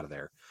get him out of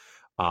there.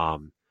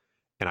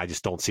 And I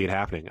just don't see it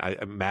happening.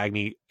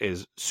 Magny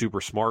is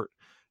super smart,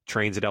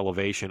 trains at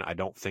elevation. I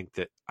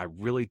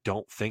really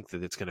don't think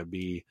that it's going to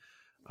be,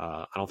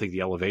 I don't think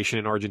the elevation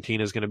in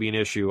Argentina is going to be an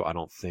issue. I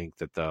don't think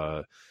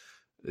that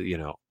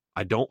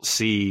I don't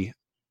see,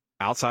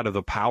 outside of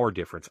the power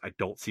difference, I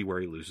don't see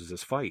where he loses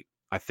this fight.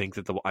 I think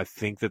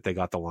that they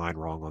got the line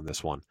wrong on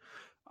this one.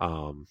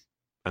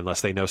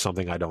 Unless they know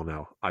something I don't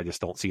know. I just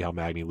don't see how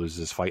Magny loses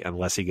this fight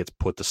unless he gets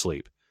put to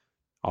sleep.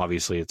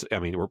 Obviously,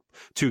 we're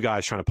two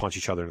guys trying to punch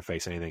each other in the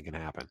face. Anything can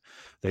happen.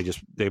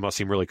 They must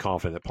seem really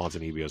confident that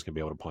Ponzinibbio is going to be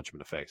able to punch him in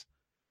the face.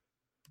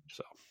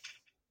 So,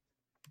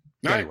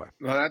 anyway.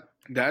 Well,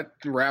 that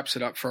wraps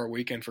it up for our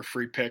weekend for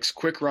free picks.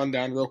 Quick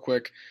rundown, real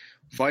quick.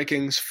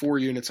 Vikings, 4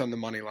 units on the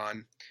money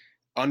line.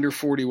 Under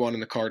 41 in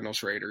the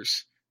Cardinals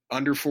Raiders.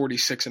 Under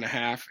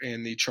 46.5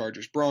 in the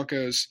Chargers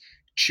Broncos.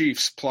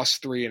 Chiefs, plus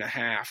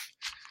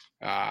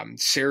 3.5.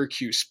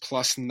 Syracuse,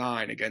 plus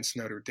 9 against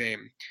Notre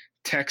Dame.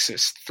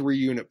 Texas,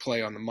 3-unit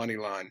play on the money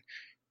line.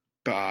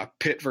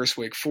 Pitt versus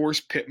Wake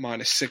Forest, Pitt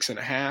minus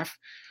 6.5.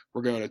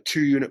 We're going a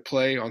 2-unit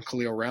play on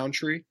Khalil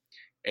Roundtree,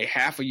 a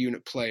 0.5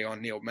 unit play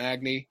on Neil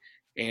Magny,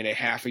 and a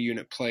 0.5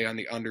 unit play on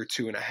the under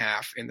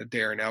 2.5 in the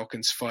Darren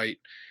Elkins fight.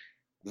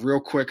 Real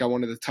quick, I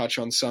wanted to touch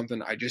on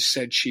something. I just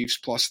said Chiefs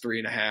plus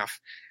 3.5.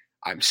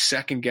 I'm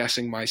second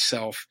guessing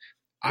myself.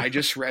 I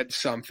just read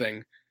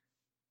something.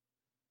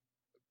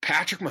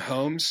 Patrick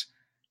Mahomes,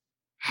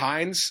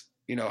 Heinz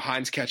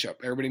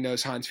ketchup. Everybody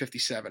knows Heinz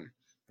 57.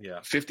 Yeah.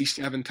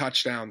 57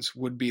 touchdowns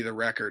would be the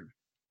record.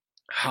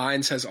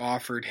 Heinz has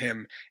offered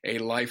him a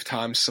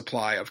lifetime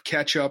supply of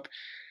ketchup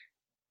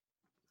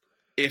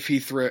if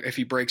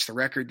he breaks the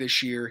record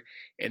this year,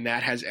 and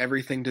that has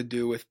everything to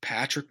do with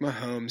Patrick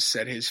Mahomes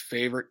said his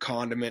favorite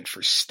condiment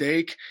for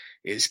steak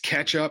is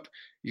ketchup.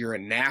 You're a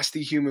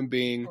nasty human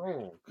being.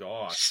 Oh,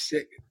 God.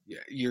 Sick.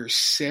 You're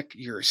sick.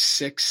 You're a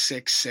sick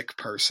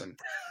person.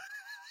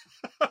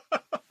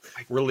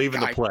 We're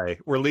leaving the play.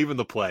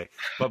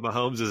 But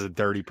Mahomes is a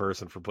dirty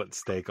person for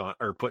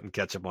putting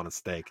ketchup on a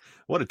steak.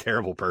 What a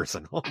terrible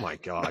person. Oh my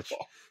gosh.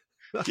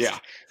 Yeah.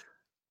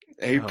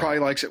 He probably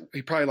likes it.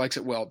 He probably likes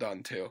it well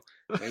done too.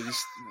 They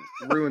just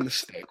ruin the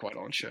steak. Why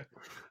don't you?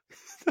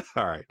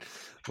 All right.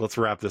 Let's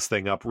wrap this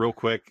thing up real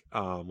quick.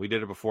 We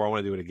did it before. I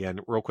want to do it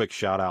again. Real quick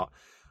shout out.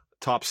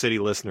 Top city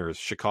listeners: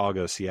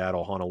 Chicago,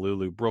 Seattle,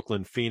 Honolulu,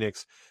 Brooklyn,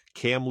 Phoenix,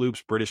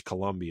 Kamloops, British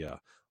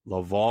Columbia,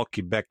 Laval,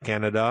 Quebec,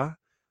 Canada,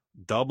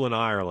 Dublin,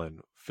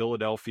 Ireland,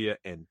 Philadelphia,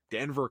 and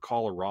Denver,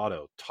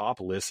 Colorado. Top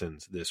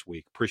listens this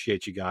week.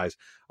 Appreciate you guys.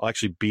 I'll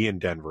actually be in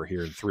Denver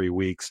here in 3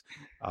 weeks.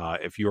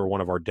 If you are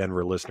one of our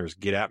Denver listeners,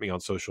 get at me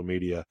on social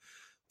media.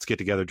 Let's get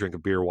together, drink a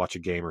beer, watch a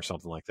game or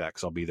something like that,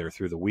 because I'll be there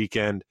through the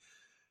weekend.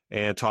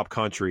 And top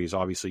countries,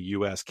 obviously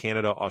U.S.,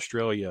 Canada,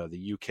 Australia, the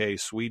U.K.,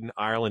 Sweden,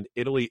 Ireland,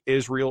 Italy,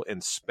 Israel,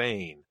 and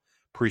Spain.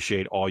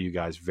 Appreciate all you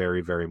guys very,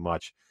 very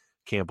much.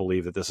 Can't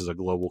believe that this is a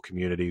global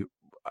community.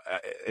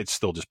 It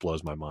still just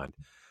blows my mind.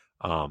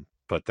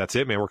 But that's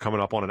it, man. We're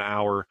coming up on an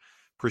hour.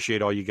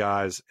 Appreciate all you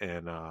guys.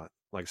 And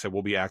like I said,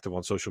 we'll be active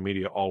on social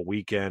media all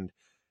weekend.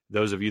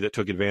 Those of you that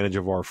took advantage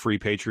of our free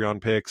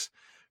Patreon picks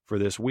for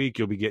this week,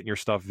 you'll be getting your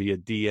stuff via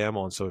DM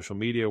on social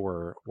media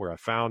where I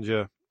found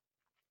you.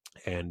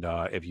 And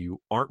if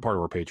you aren't part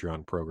of our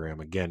Patreon program,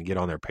 again, get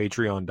on there,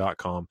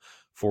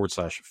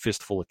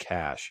 patreon.com/fistful of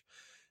cash,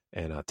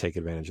 and take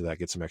advantage of that.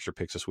 Get some extra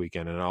picks this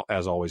weekend. And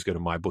as always, go to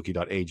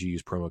mybookie.ag,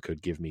 use promo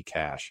code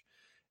GiveMeCash,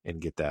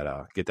 and get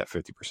that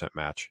 50%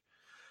 match.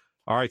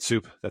 All right,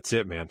 Soup, that's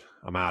it, man.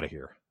 I'm out of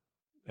here.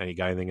 Any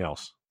guy, anything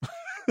else?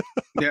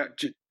 Yeah,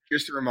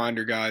 just a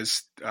reminder,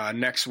 guys.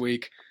 Next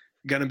week,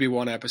 gonna be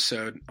one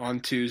episode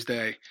on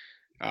Tuesday.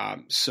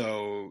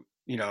 So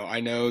I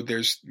know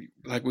there's,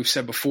 like we've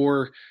said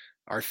before,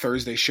 our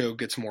Thursday show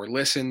gets more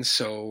listens.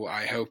 So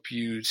I hope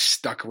you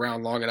stuck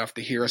around long enough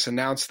to hear us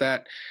announce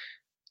that.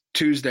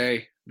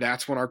 Tuesday,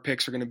 that's when our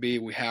picks are going to be.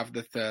 We have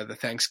the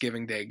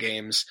Thanksgiving Day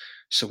games,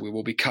 so we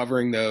will be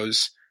covering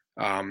those.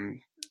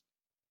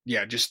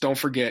 Just don't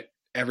forget,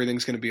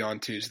 everything's going to be on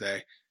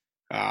Tuesday.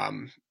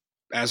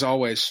 As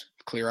always,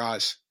 clear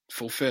eyes,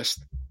 full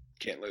fist,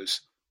 can't lose.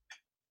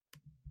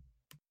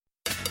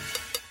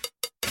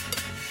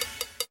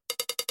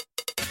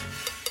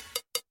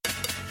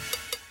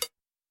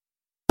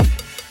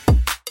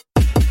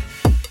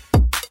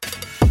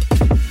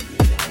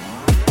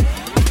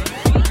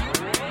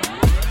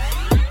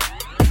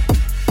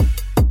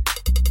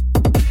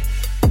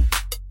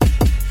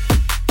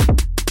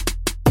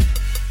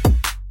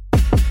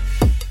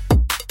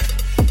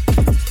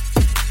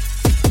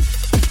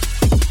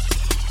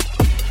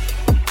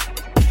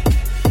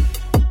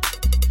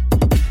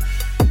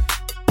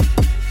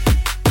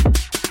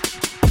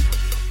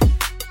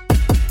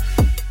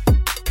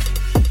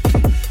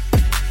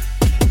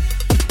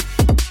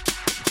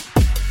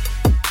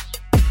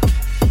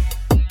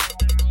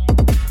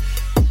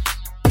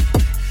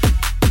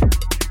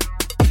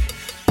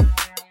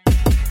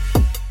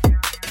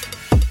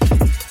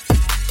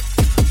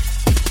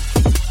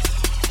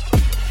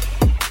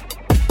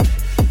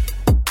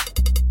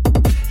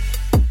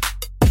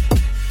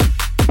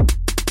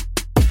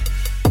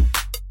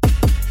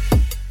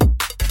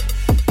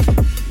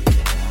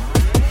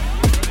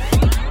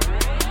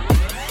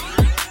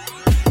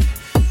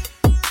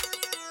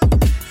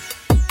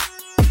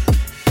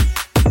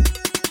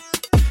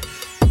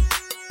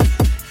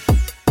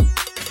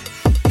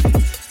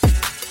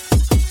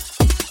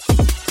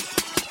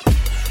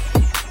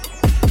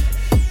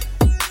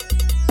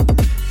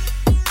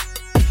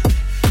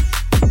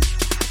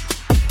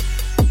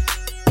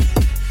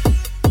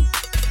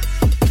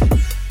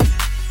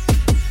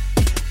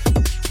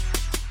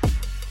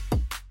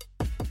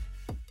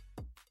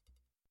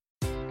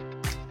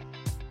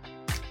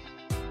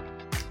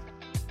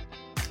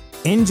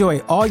 Enjoy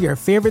all your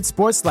favorite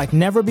sports like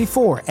never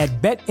before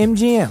at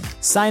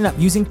BetMGM. Sign up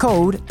using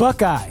code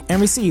Buckeye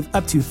and receive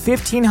up to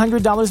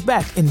 $1,500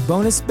 back in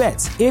bonus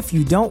bets if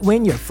you don't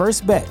win your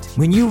first bet.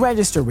 When you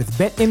register with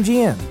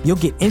BetMGM, you'll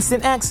get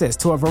instant access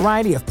to a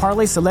variety of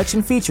parlay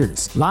selection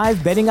features,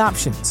 live betting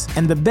options,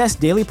 and the best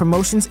daily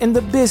promotions in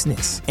the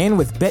business. And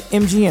with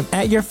BetMGM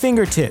at your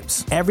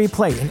fingertips, every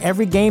play and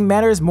every game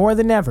matters more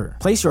than ever.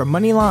 Place your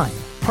money line,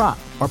 prop,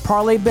 or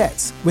parlay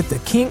bets with the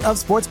king of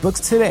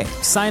sportsbooks today.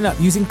 Sign up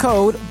using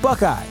code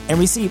Buckeye and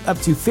receive up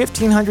to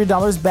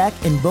 $1,500 back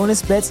in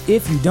bonus bets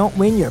if you don't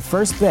win your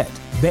first bet.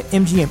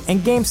 BetMGM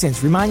and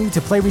GameSense remind you to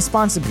play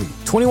responsibly.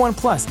 21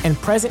 plus and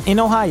present in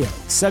Ohio,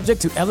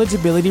 subject to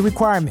eligibility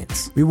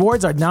requirements.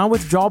 Rewards are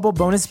non-withdrawable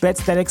bonus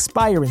bets that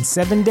expire in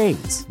 7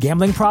 days.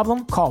 Gambling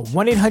problem? Call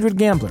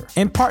 1-800-GAMBLER.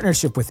 In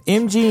partnership with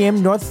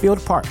MGM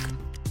Northfield Park.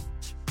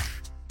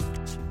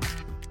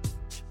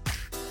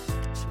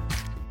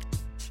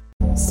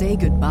 Say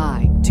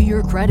goodbye to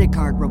your credit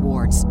card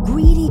rewards.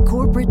 Greedy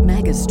corporate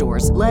mega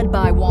stores, led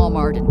by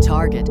Walmart and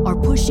Target, are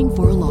pushing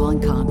for a law in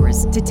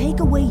Congress to take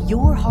away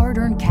your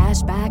hard-earned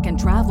cash back and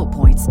travel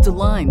points to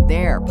line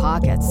their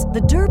pockets.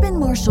 The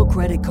Durbin-Marshall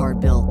credit card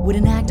bill would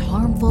enact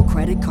harmful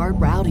credit card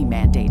routing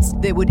mandates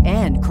that would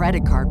end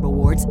credit card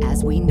rewards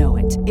as we know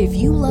it. If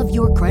you love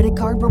your credit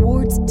card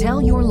rewards,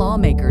 tell your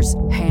lawmakers,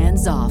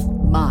 hands off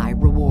my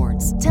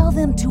rewards. Tell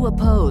them to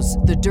oppose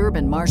the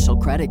Durbin-Marshall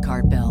credit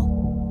card bill.